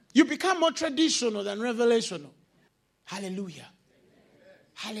 You become more traditional than revelational. Hallelujah.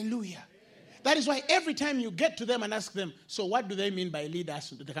 Hallelujah. That is why every time you get to them and ask them, so what do they mean by lead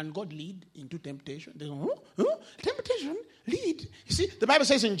us? Can God lead into temptation? They go, temptation? Lead? You see, the Bible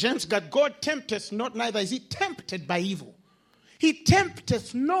says in James that God tempteth not, neither is he tempted by evil. He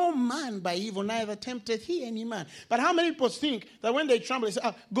tempteth no man by evil, neither tempteth he any man. But how many people think that when they tremble, they say,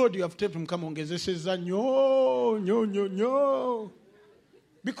 God, you have tempted him, come on, guys. This is no.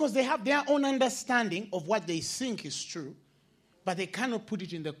 Because they have their own understanding of what they think is true, but they cannot put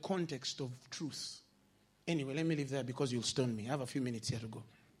it in the context of truth. Anyway, let me leave there because you'll stone me. I have a few minutes here to go.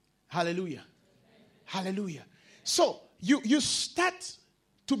 Hallelujah. Hallelujah. So, you start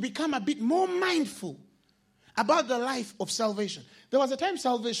to become a bit more mindful about the life of salvation. There was a time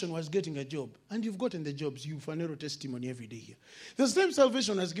salvation was getting a job, and you've gotten the jobs. You Fanero testimony every day here. There's time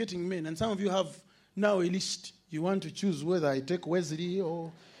salvation was getting men, and some of you have now a list. You want to choose whether I take Wesley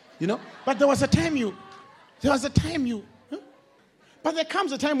or, But there was a time But there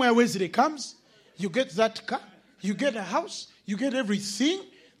comes a time where Wesley comes, you get that car, you get a house, you get everything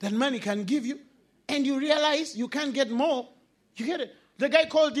that money can give you, and you realize you can't get more. You get it. The guy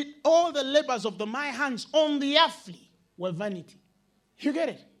called it, all the labors of my hands on the earthly were vanity. You get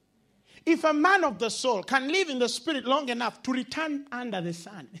it? If a man of the soul can live in the spirit long enough to return under the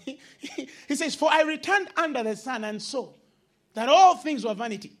sun, he says, for I returned under the sun and saw that all things were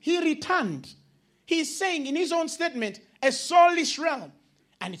vanity. He returned. He's saying in his own statement, a soulish realm.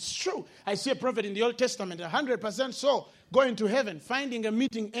 And it's true. I see a prophet in the Old Testament, 100% soul, going to heaven, finding a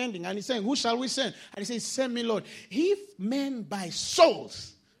meeting ending. And he's saying, who shall we send? And he says, send me, Lord. If men by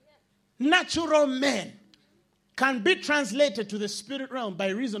souls, natural men, can be translated to the spirit realm by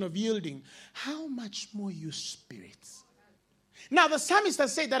reason of yielding, how much more you spirits? Now the psalmist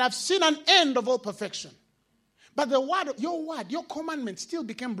has said that I've seen an end of all perfection. But your commandment still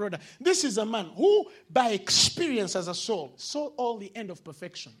became broader. This is a man who, by experience as a soul, saw all the end of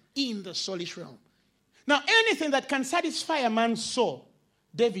perfection in the soulish realm. Now, anything that can satisfy a man's soul,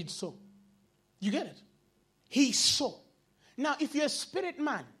 David saw. You get it? He saw. Now, if you're a spirit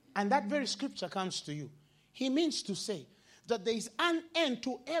man, and that very scripture comes to you, he means to say that there is an end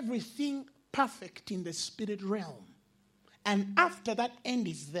to everything perfect in the spirit realm. And after that end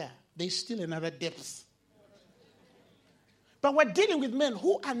is there, there's still another depth. But we're dealing with men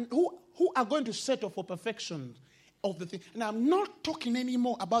who are going to settle for perfection of the thing. And I'm not talking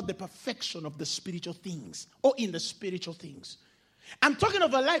anymore about the perfection of the spiritual things or in the spiritual things. I'm talking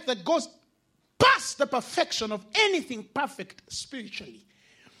of a life that goes past the perfection of anything perfect spiritually.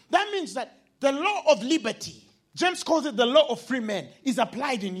 That means that the law of liberty, James calls it the law of free men, is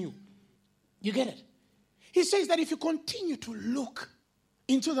applied in you. You get it? He says that if you continue to look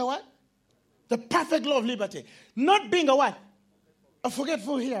into the what? The perfect law of liberty. Not being a what? A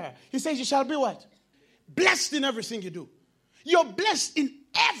forgetful hearer. He says you shall be what? Blessed in everything you do. You're blessed in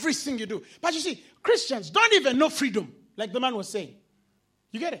everything you do. But you see, Christians don't even know freedom, like the man was saying.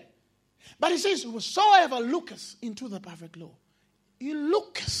 You get it? But he says, whosoever looketh into the perfect law. You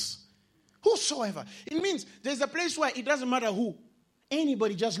looketh. Whosoever. It means there's a place where it doesn't matter who.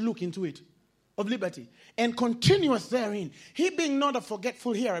 Anybody just look into it. Of liberty. And continuous therein. He being not a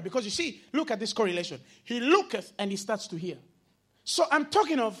forgetful hearer. Because you see, look at this correlation. He looketh and he starts to hear. So I'm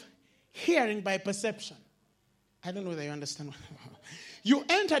talking of hearing by perception. I don't know whether you understand. You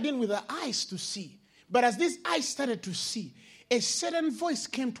entered in with the eyes to see. But as these eyes started to see, a certain voice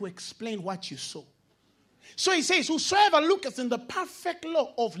came to explain what you saw. So he says, whosoever looketh in the perfect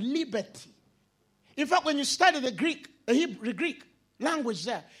law of liberty. In fact, when you study the Greek language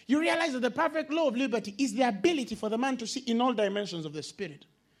there, you realize that the perfect law of liberty is the ability for the man to see in all dimensions of the spirit.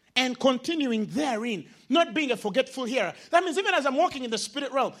 And continuing therein, not being a forgetful hearer. That means even as I'm walking in the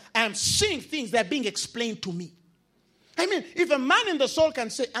spirit realm, I am seeing things that are being explained to me. I mean, if a man in the soul can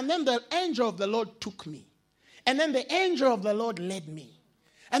say, and then the angel of the Lord took me. And then the angel of the Lord led me.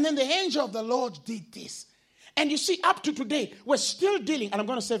 And then the angel of the Lord did this. And you see, up to today, we're still dealing, and I'm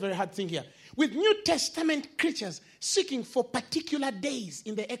going to say a very hard thing here, with New Testament creatures seeking for particular days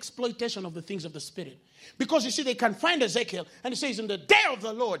in the exploitation of the things of the Spirit. Because you see, they can find Ezekiel, and it says, in the day of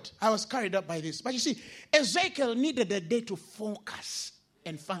the Lord, I was carried up by this. But you see, Ezekiel needed a day to focus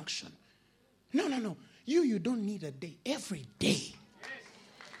and function. No. You don't need a day. Every day.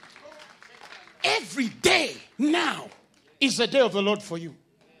 Every day now is the day of the Lord for you.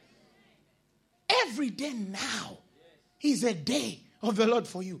 Every day now is a day of the Lord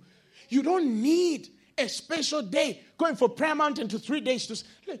for you. You don't need a special day going for prayer mountain to 3 days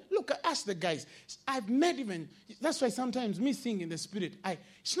to look. Ask the guys. I've met even. That's why sometimes me sing in the spirit.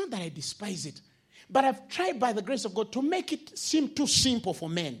 It's not that I despise it, but I've tried by the grace of God to make it seem too simple for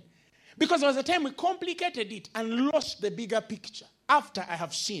men, because there was a time we complicated it and lost the bigger picture. after I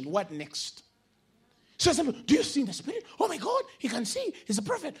have seen, what next? So some people, do you see the Spirit? Oh my God, he can see. He's a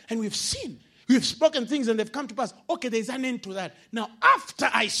prophet. And we've seen. We've spoken things and they've come to pass. Okay, there's an end to that. Now, after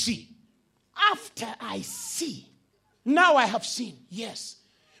I see, now I have seen. Yes.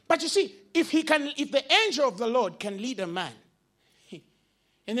 But you see, if the angel of the Lord can lead a man,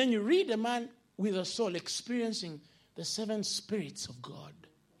 and then you read a man with a soul experiencing the 7 spirits of God.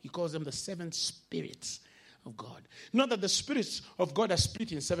 He calls them the 7 spirits of God. Not that the spirits of God are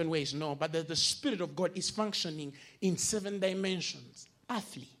split in 7 ways, no, but that the Spirit of God is functioning in 7 dimensions,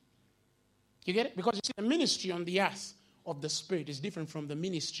 earthly. You get it? Because you see, the ministry on the earth of the Spirit is different from the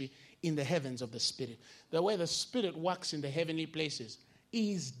ministry in the heavens of the Spirit. The way the Spirit works in the heavenly places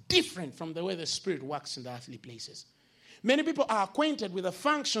is different from the way the Spirit works in the earthly places. Many people are acquainted with the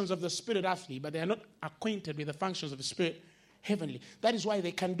functions of the Spirit earthly, but they are not acquainted with the functions of the Spirit heavenly. That is why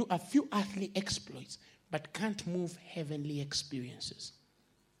they can do a few earthly exploits, but can't move heavenly experiences.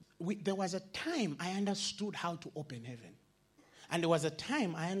 There was a time I understood how to open heaven. And there was a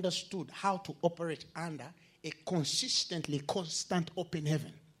time I understood how to operate under a consistently constant open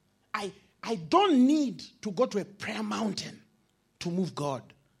heaven. I don't need to go to a prayer mountain to move God.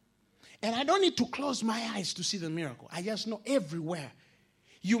 And I don't need to close my eyes to see the miracle. I just know everywhere.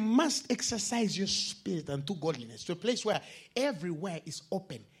 You must exercise your spirit unto godliness to a place where everywhere is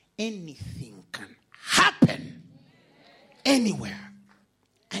open. Anything can happen. Anywhere.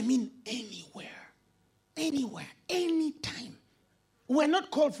 I mean anywhere. Anywhere. Anytime. We're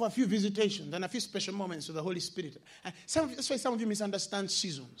not called for a few visitations and a few special moments with the Holy Spirit. That's why some of you misunderstand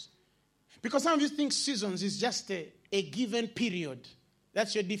seasons. Because some of you think seasons is just a given period.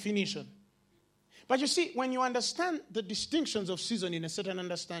 That's your definition. But you see, when you understand the distinctions of season in a certain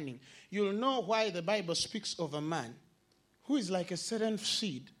understanding, you'll know why the Bible speaks of a man who is like a certain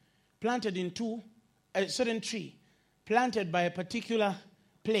seed planted into a certain tree, planted by a particular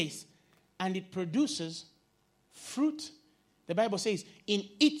place, and it produces fruit, the Bible says, in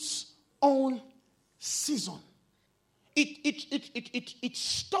its own season. It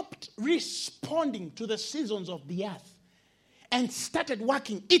stopped responding to the seasons of the earth and started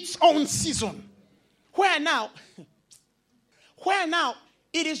working its own season. Where now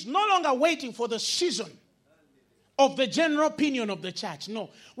it is no longer waiting for the season of the general opinion of the church.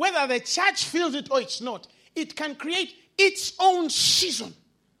 No. Whether the church feels it or it's not, it can create its own season.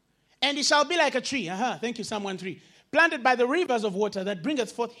 And it shall be like a tree. Thank you, Psalm 1:3. Planted by the rivers of water that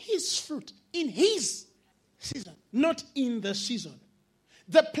bringeth forth his fruit in his season, not in the season.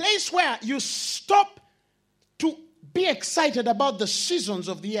 The place where you stop to be excited about the seasons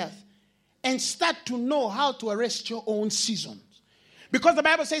of the earth and start to know how to arrest your own seasons. Because the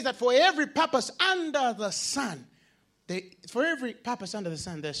Bible says that for every purpose under the sun,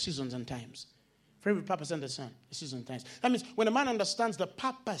 there's seasons and times. For every purpose under the sun, there's seasons and times. That means when a man understands the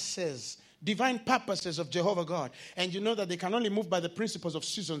purposes, divine purposes of Jehovah God, and you know that they can only move by the principles of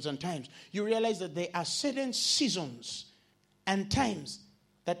seasons and times, you realize that there are certain seasons and times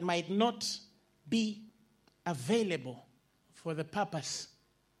that might not be available for the purpose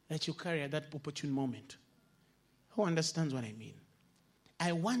that you carry at that opportune moment. Who understands what I mean?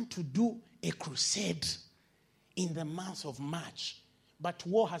 I want to do a crusade in the month of March, but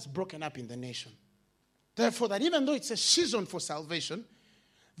war has broken up in the nation. Therefore, that even though it's a season for salvation,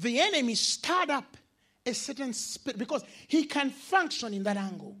 the enemy stirred up a certain spirit because he can function in that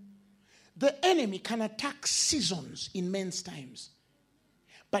angle. The enemy can attack seasons in men's times.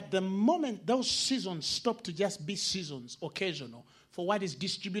 But the moment those seasons stop to just be seasons, occasional, for what is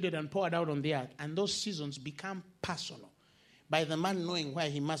distributed and poured out on the earth, and those seasons become personal, by the man knowing where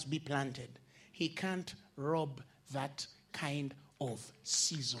he must be planted, he can't rob that kind of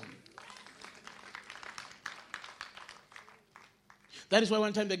season. That is why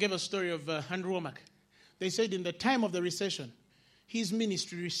one time they gave a story of Andrew Womack. They said in the time of the recession, his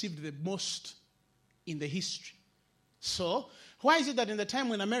ministry received the most in the history. So, why is it that in the time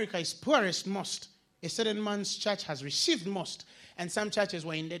when America is poorest most, a certain man's church has received most, and some churches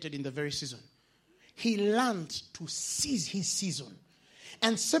were indebted in the very season? He learned to seize his season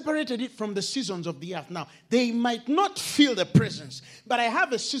and separated it from the seasons of the earth. Now, they might not feel the presence, but I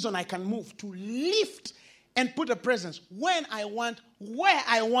have a season I can move to lift and put a presence when I want, where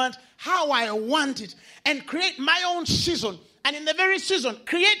I want, how I want it, and create my own season. And in the very season,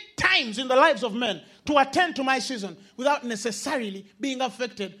 create times in the lives of men to attend to my season without necessarily being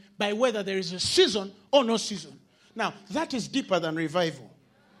affected by whether there is a season or no season. Now, that is deeper than revival.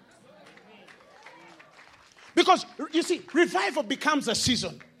 Because, you see, revival becomes a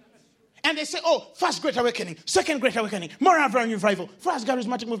season. And they say, first Great Awakening, second Great Awakening, Moravian Revival, first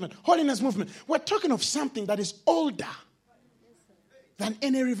Charismatic Movement, Holiness Movement. We're talking of something that is older. than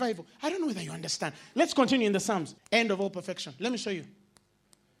any revival. I don't know whether you understand. Let's continue in the Psalms. End of all perfection. Let me show you.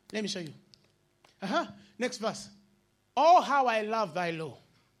 Next verse. Oh, how I love thy law.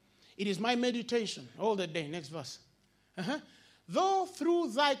 It is my meditation all the day. Next verse. Though through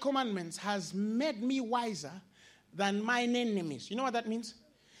thy commandments has made me wiser than mine enemies. You know what that means?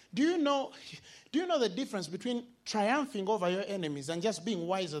 Do you know the difference between triumphing over your enemies and just being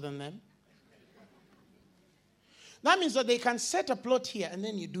wiser than them? That means that they can set a plot here and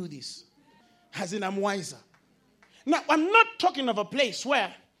then you do this. As in, I'm wiser. Now, I'm not talking of a place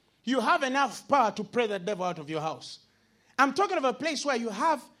where you have enough power to pray the devil out of your house. I'm talking of a place where you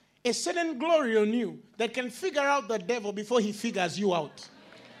have a certain glory on you that can figure out the devil before he figures you out.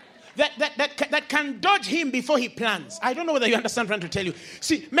 That can dodge him before he plans. I don't know whether you understand what I'm trying to tell you.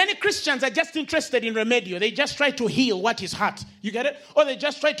 See, many Christians are just interested in remedio. They just try to heal what is hurt. You get it? Or they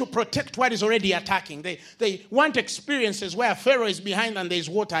just try to protect what is already attacking. They want experiences where Pharaoh is behind and there's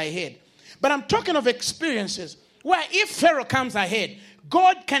water ahead. But I'm talking of experiences where if Pharaoh comes ahead,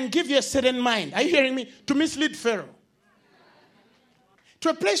 God can give you a certain mind. Are you hearing me? To mislead Pharaoh. To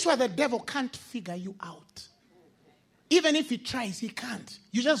a place where the devil can't figure you out. Even if he tries, he can't.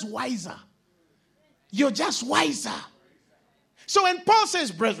 You're just wiser. You're just wiser. So when Paul says,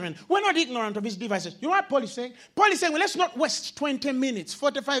 brethren, we're not ignorant of his devices. You know what Paul is saying? Paul is saying, well, let's not waste 20 minutes,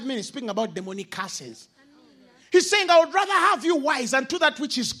 45 minutes speaking about demonic curses. He's saying, I would rather have you wise unto that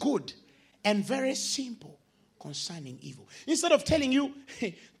which is good and very simple concerning evil. Instead of telling you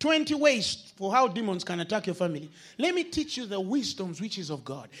 20 ways for how demons can attack your family, let me teach you the wisdoms which is of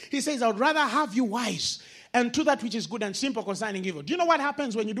God. He says, I would rather have you wise and to that which is good and simple concerning evil. Do you know what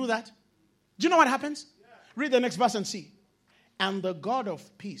happens when you do that? Do you know what happens? Yeah. Read the next verse and see. And the God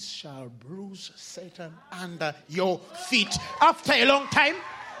of peace shall bruise Satan under your feet. After a long time?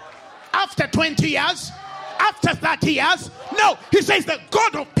 After 20 years? After 30 years? No. He says the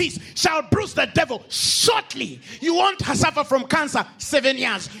God of peace shall bruise the devil shortly. You won't suffer from cancer 7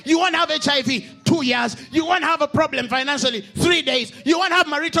 years. You won't have HIV 2 years. You won't have a problem financially 3 days. You won't have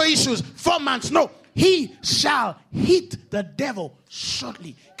marital issues 4 months. No. He shall hit the devil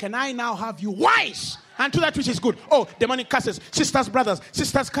shortly. Can I now have you wise unto that which is good? Oh, demonic curses, sisters, brothers,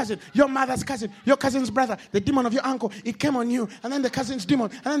 sisters, cousin, your mother's cousin, your cousin's brother, the demon of your uncle, it came on you, and then the cousin's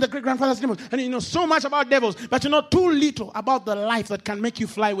demon, and then the great-grandfather's demon. And you know so much about devils, but you know too little about the life that can make you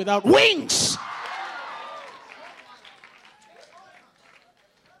fly without wings.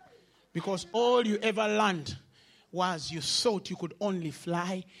 Because all you ever learned was you thought you could only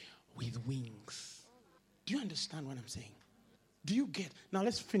fly with wings. Do you understand what I'm saying? Do you get? Now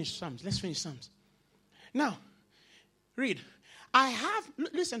let's finish Psalms. Now, read.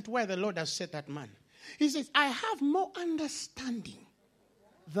 Listen to where the Lord has set that man. He says, I have more understanding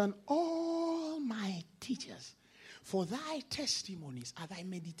than all my teachers, for thy testimonies are thy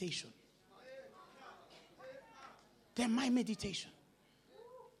meditation. They're my meditation.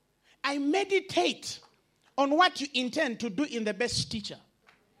 I meditate on what you intend to do in the best teacher,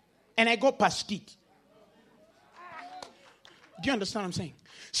 and I go past it. Do you understand what I'm saying?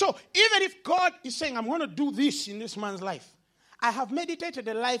 So, even if God is saying, I'm going to do this in this man's life, I have meditated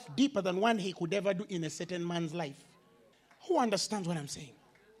a life deeper than one he could ever do in a certain man's life. Who understands what I'm saying?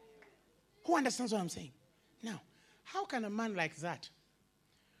 Who understands what I'm saying? Now, how can a man like that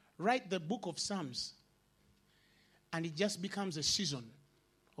write the book of Psalms and it just becomes a season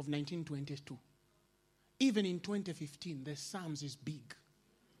of 1922? Even in 2015, the Psalms is big.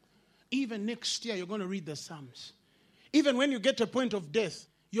 Even next year, you're going to read the Psalms. Even when you get to a point of death,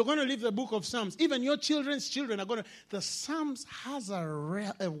 you're going to leave the book of Psalms. Even your children's children are going to. The Psalms has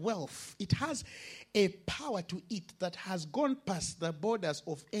a wealth. It has a power to it that has gone past the borders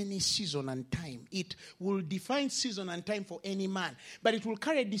of any season and time. It will define season and time for any man. But it will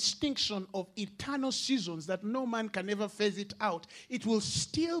carry a distinction of eternal seasons that no man can ever phase it out. It will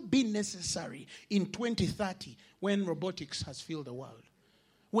still be necessary in 2030 when robotics has filled the world.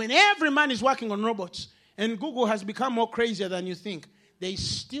 When every man is working on robots, and Google has become more crazier than you think, there is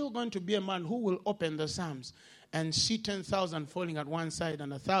still going to be a man who will open the Psalms and see 10,000 falling at one side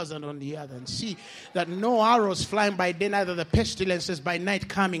and 1,000 on the other, and see that no arrows flying by day, neither the pestilences by night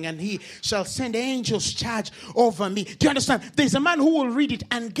coming, and he shall send angels charge over me. Do you understand? There's a man who will read it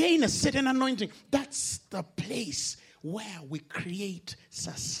and gain a certain anointing. That's the place where we create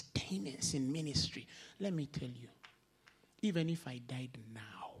sustenance in ministry. Let me tell you, even if I died now,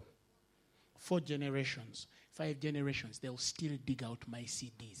 4 generations, 5 generations, they'll still dig out my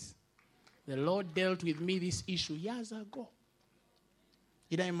CDs. The Lord dealt with me this issue years ago.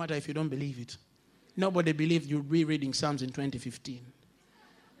 It doesn't matter if you don't believe it. Nobody believed you'd be reading Psalms in 2015.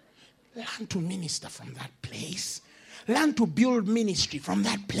 Learn to minister from that place. Learn to build ministry from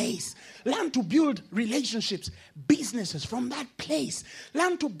that place. Learn to build relationships, businesses from that place.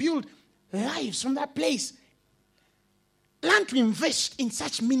 Learn to build lives from that place. Learn to invest in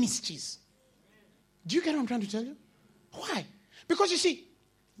such ministries. Do you get what I'm trying to tell you? Why? Because you see,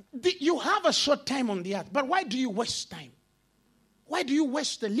 you have a short time on the earth, but why do you waste time? Why do you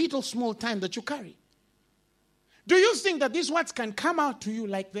waste the little small time that you carry? Do you think that these words can come out to you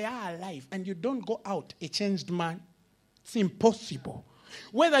like they are alive and you don't go out a changed man? It's impossible.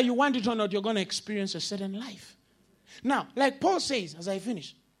 Whether you want it or not, you're going to experience a certain life. Now, like Paul says, as I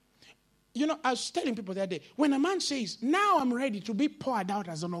finish, I was telling people the other day, when a man says, now I'm ready to be poured out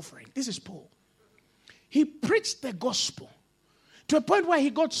as an offering, this is Paul. He preached the gospel to a point where he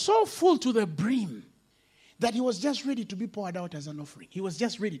got so full to the brim that he was just ready to be poured out as an offering. He was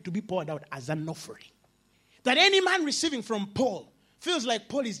just ready to be poured out as an offering. That any man receiving from Paul feels like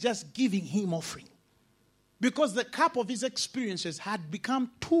Paul is just giving him offering. Because the cup of his experiences had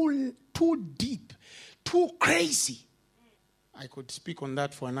become too deep, too crazy. I could speak on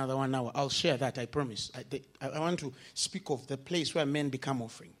that for another 1 hour. I'll share that, I promise. I want to speak of the place where men become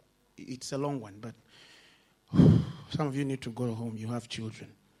offering. It's a long one, but some of you need to go home. You have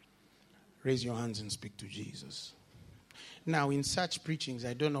children. Raise your hands and speak to Jesus. Now, in such preachings,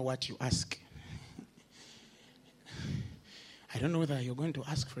 I don't know what you ask. I don't know whether you're going to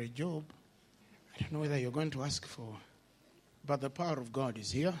ask for a job. I don't know whether you're going to ask for... But the power of God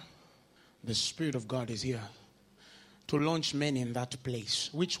is here. The Spirit of God is here to launch men in that place.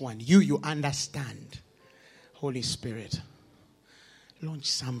 Which one? You understand. Holy Spirit, launch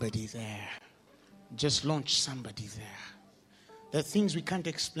somebody there. Just launch somebody there. There are things we can't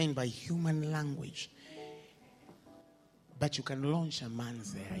explain by human language. But you can launch a man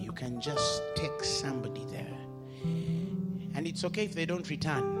there. You can just take somebody there. And it's okay if they don't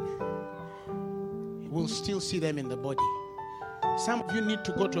return. We'll still see them in the body. Some of you need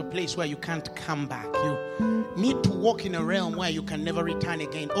to go to a place where you can't come back. You need to walk in a realm where you can never return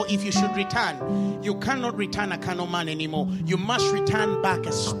again. Or if you should return, you cannot return a carnal man anymore. You must return back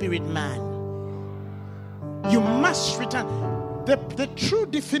a spirit man. You must return. The true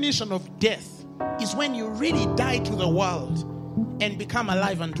definition of death is when you really die to the world and become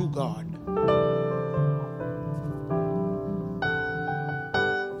alive unto God.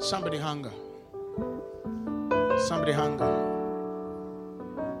 Somebody hunger. Somebody hunger.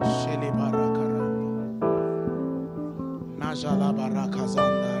 Shele barakara. Najala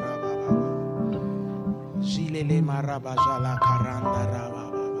barakazanda rababa. Jilele maraba jala karanda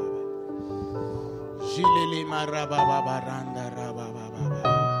rababa. Jilele maraba baranda rababa.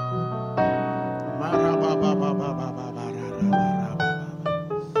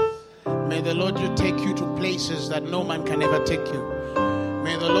 May the Lord take you to places that no man can ever take you.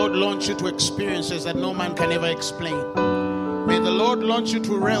 May the Lord launch you to experiences that no man can ever explain. May the Lord launch you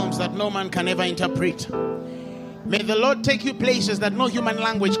to realms that no man can ever interpret. May the Lord take you places that no human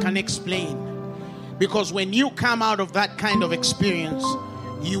language can explain. Because when you come out of that kind of experience,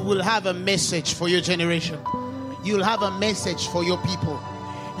 you will have a message for your generation. You'll have a message for your people.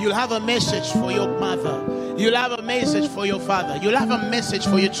 You'll have a message for your mother. You'll have a message for your father. You'll have a message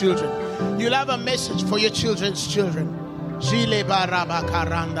for your children. You'll have a message for your children's children. Jile baraba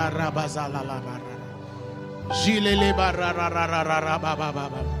karanda rabazala la barara. Jile le barara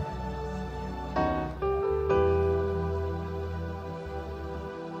baba.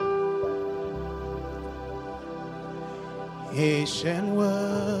 Ancient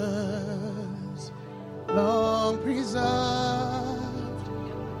words long preserved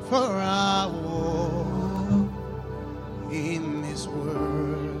for our walk in this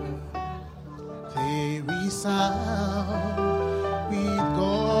world, they resound with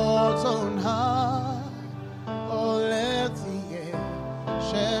God's own heart. Oh, let the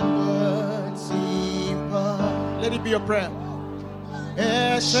ancient words simple. Let it be your prayer.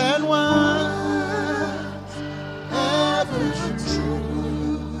 Ancient words, ever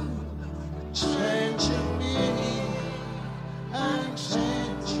true, changing me and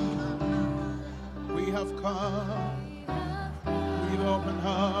changing. We have come with open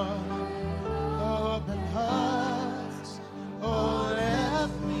hearts. Open hearts, oh, let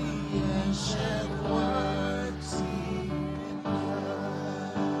me ancient words sing.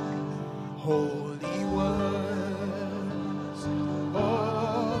 Holy words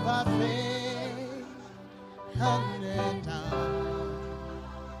of our faith, handed down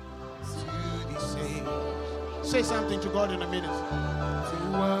to the saints. Say something to God in a minute.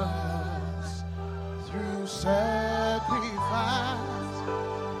 To us through sacrifice.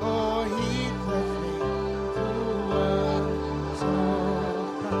 Oh, heed the faithful words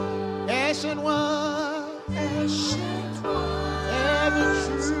of Christ. Ancient words,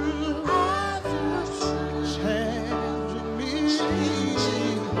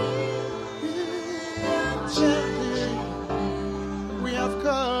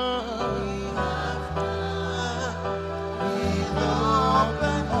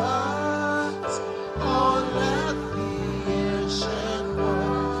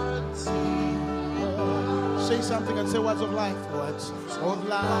 say something and say words of life. Words of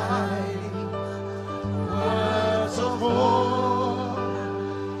life. Words of hope.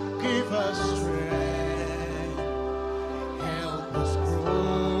 Give us strength. Help us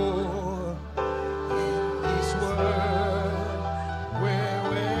grow in this world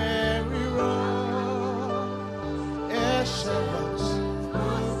where we roam. Echelons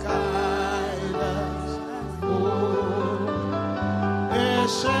will guide us. Oh,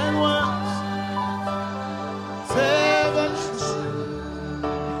 echelons.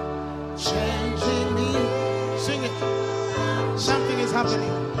 Something is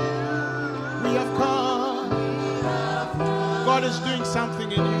happening. We have come. God is doing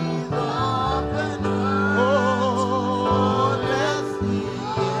something in you. Oh, let the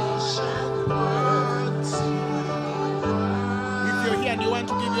words. If you're here and you want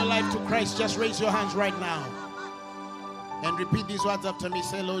to give your life to Christ, just raise your hands right now and repeat these words after me.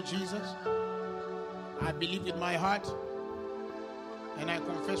 Say, Lord Jesus, I believe with my heart and I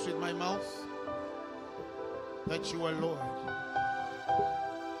confess with my mouth that you are Lord.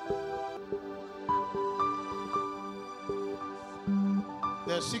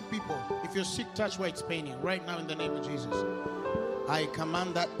 There are sick people. If you're sick, touch where it's paining. Right now in the name of Jesus. I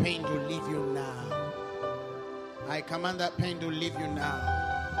command that pain to leave you now. I command that pain to leave you now.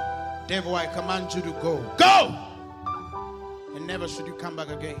 Devil, I command you to go. Go! And never should you come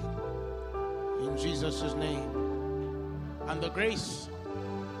back again. In Jesus' name. And the grace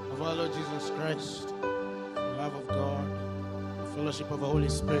of our Lord Jesus Christ, the love of God, the fellowship of the Holy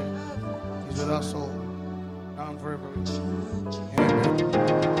Spirit is with us all, now and forever. Amen.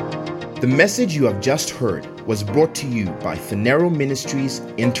 The message you have just heard was brought to you by Phaneroo Ministries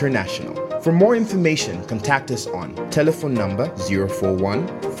International. For more information, contact us on telephone number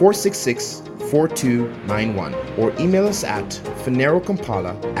 041-466-4291 or email us at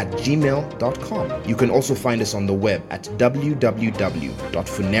phanerokampala@gmail.com. You can also find us on the web at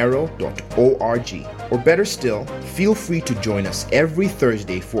www.phaneroo.org. Or better still, feel free to join us every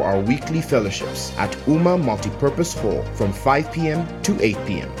Thursday for our weekly fellowships at Uma Multipurpose Hall from 5 p.m. to 8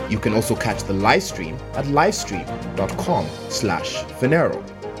 p.m. You can also catch the live stream at livestream.com/Phaneroo.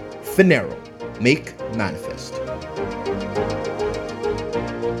 Phaneroo, make manifest.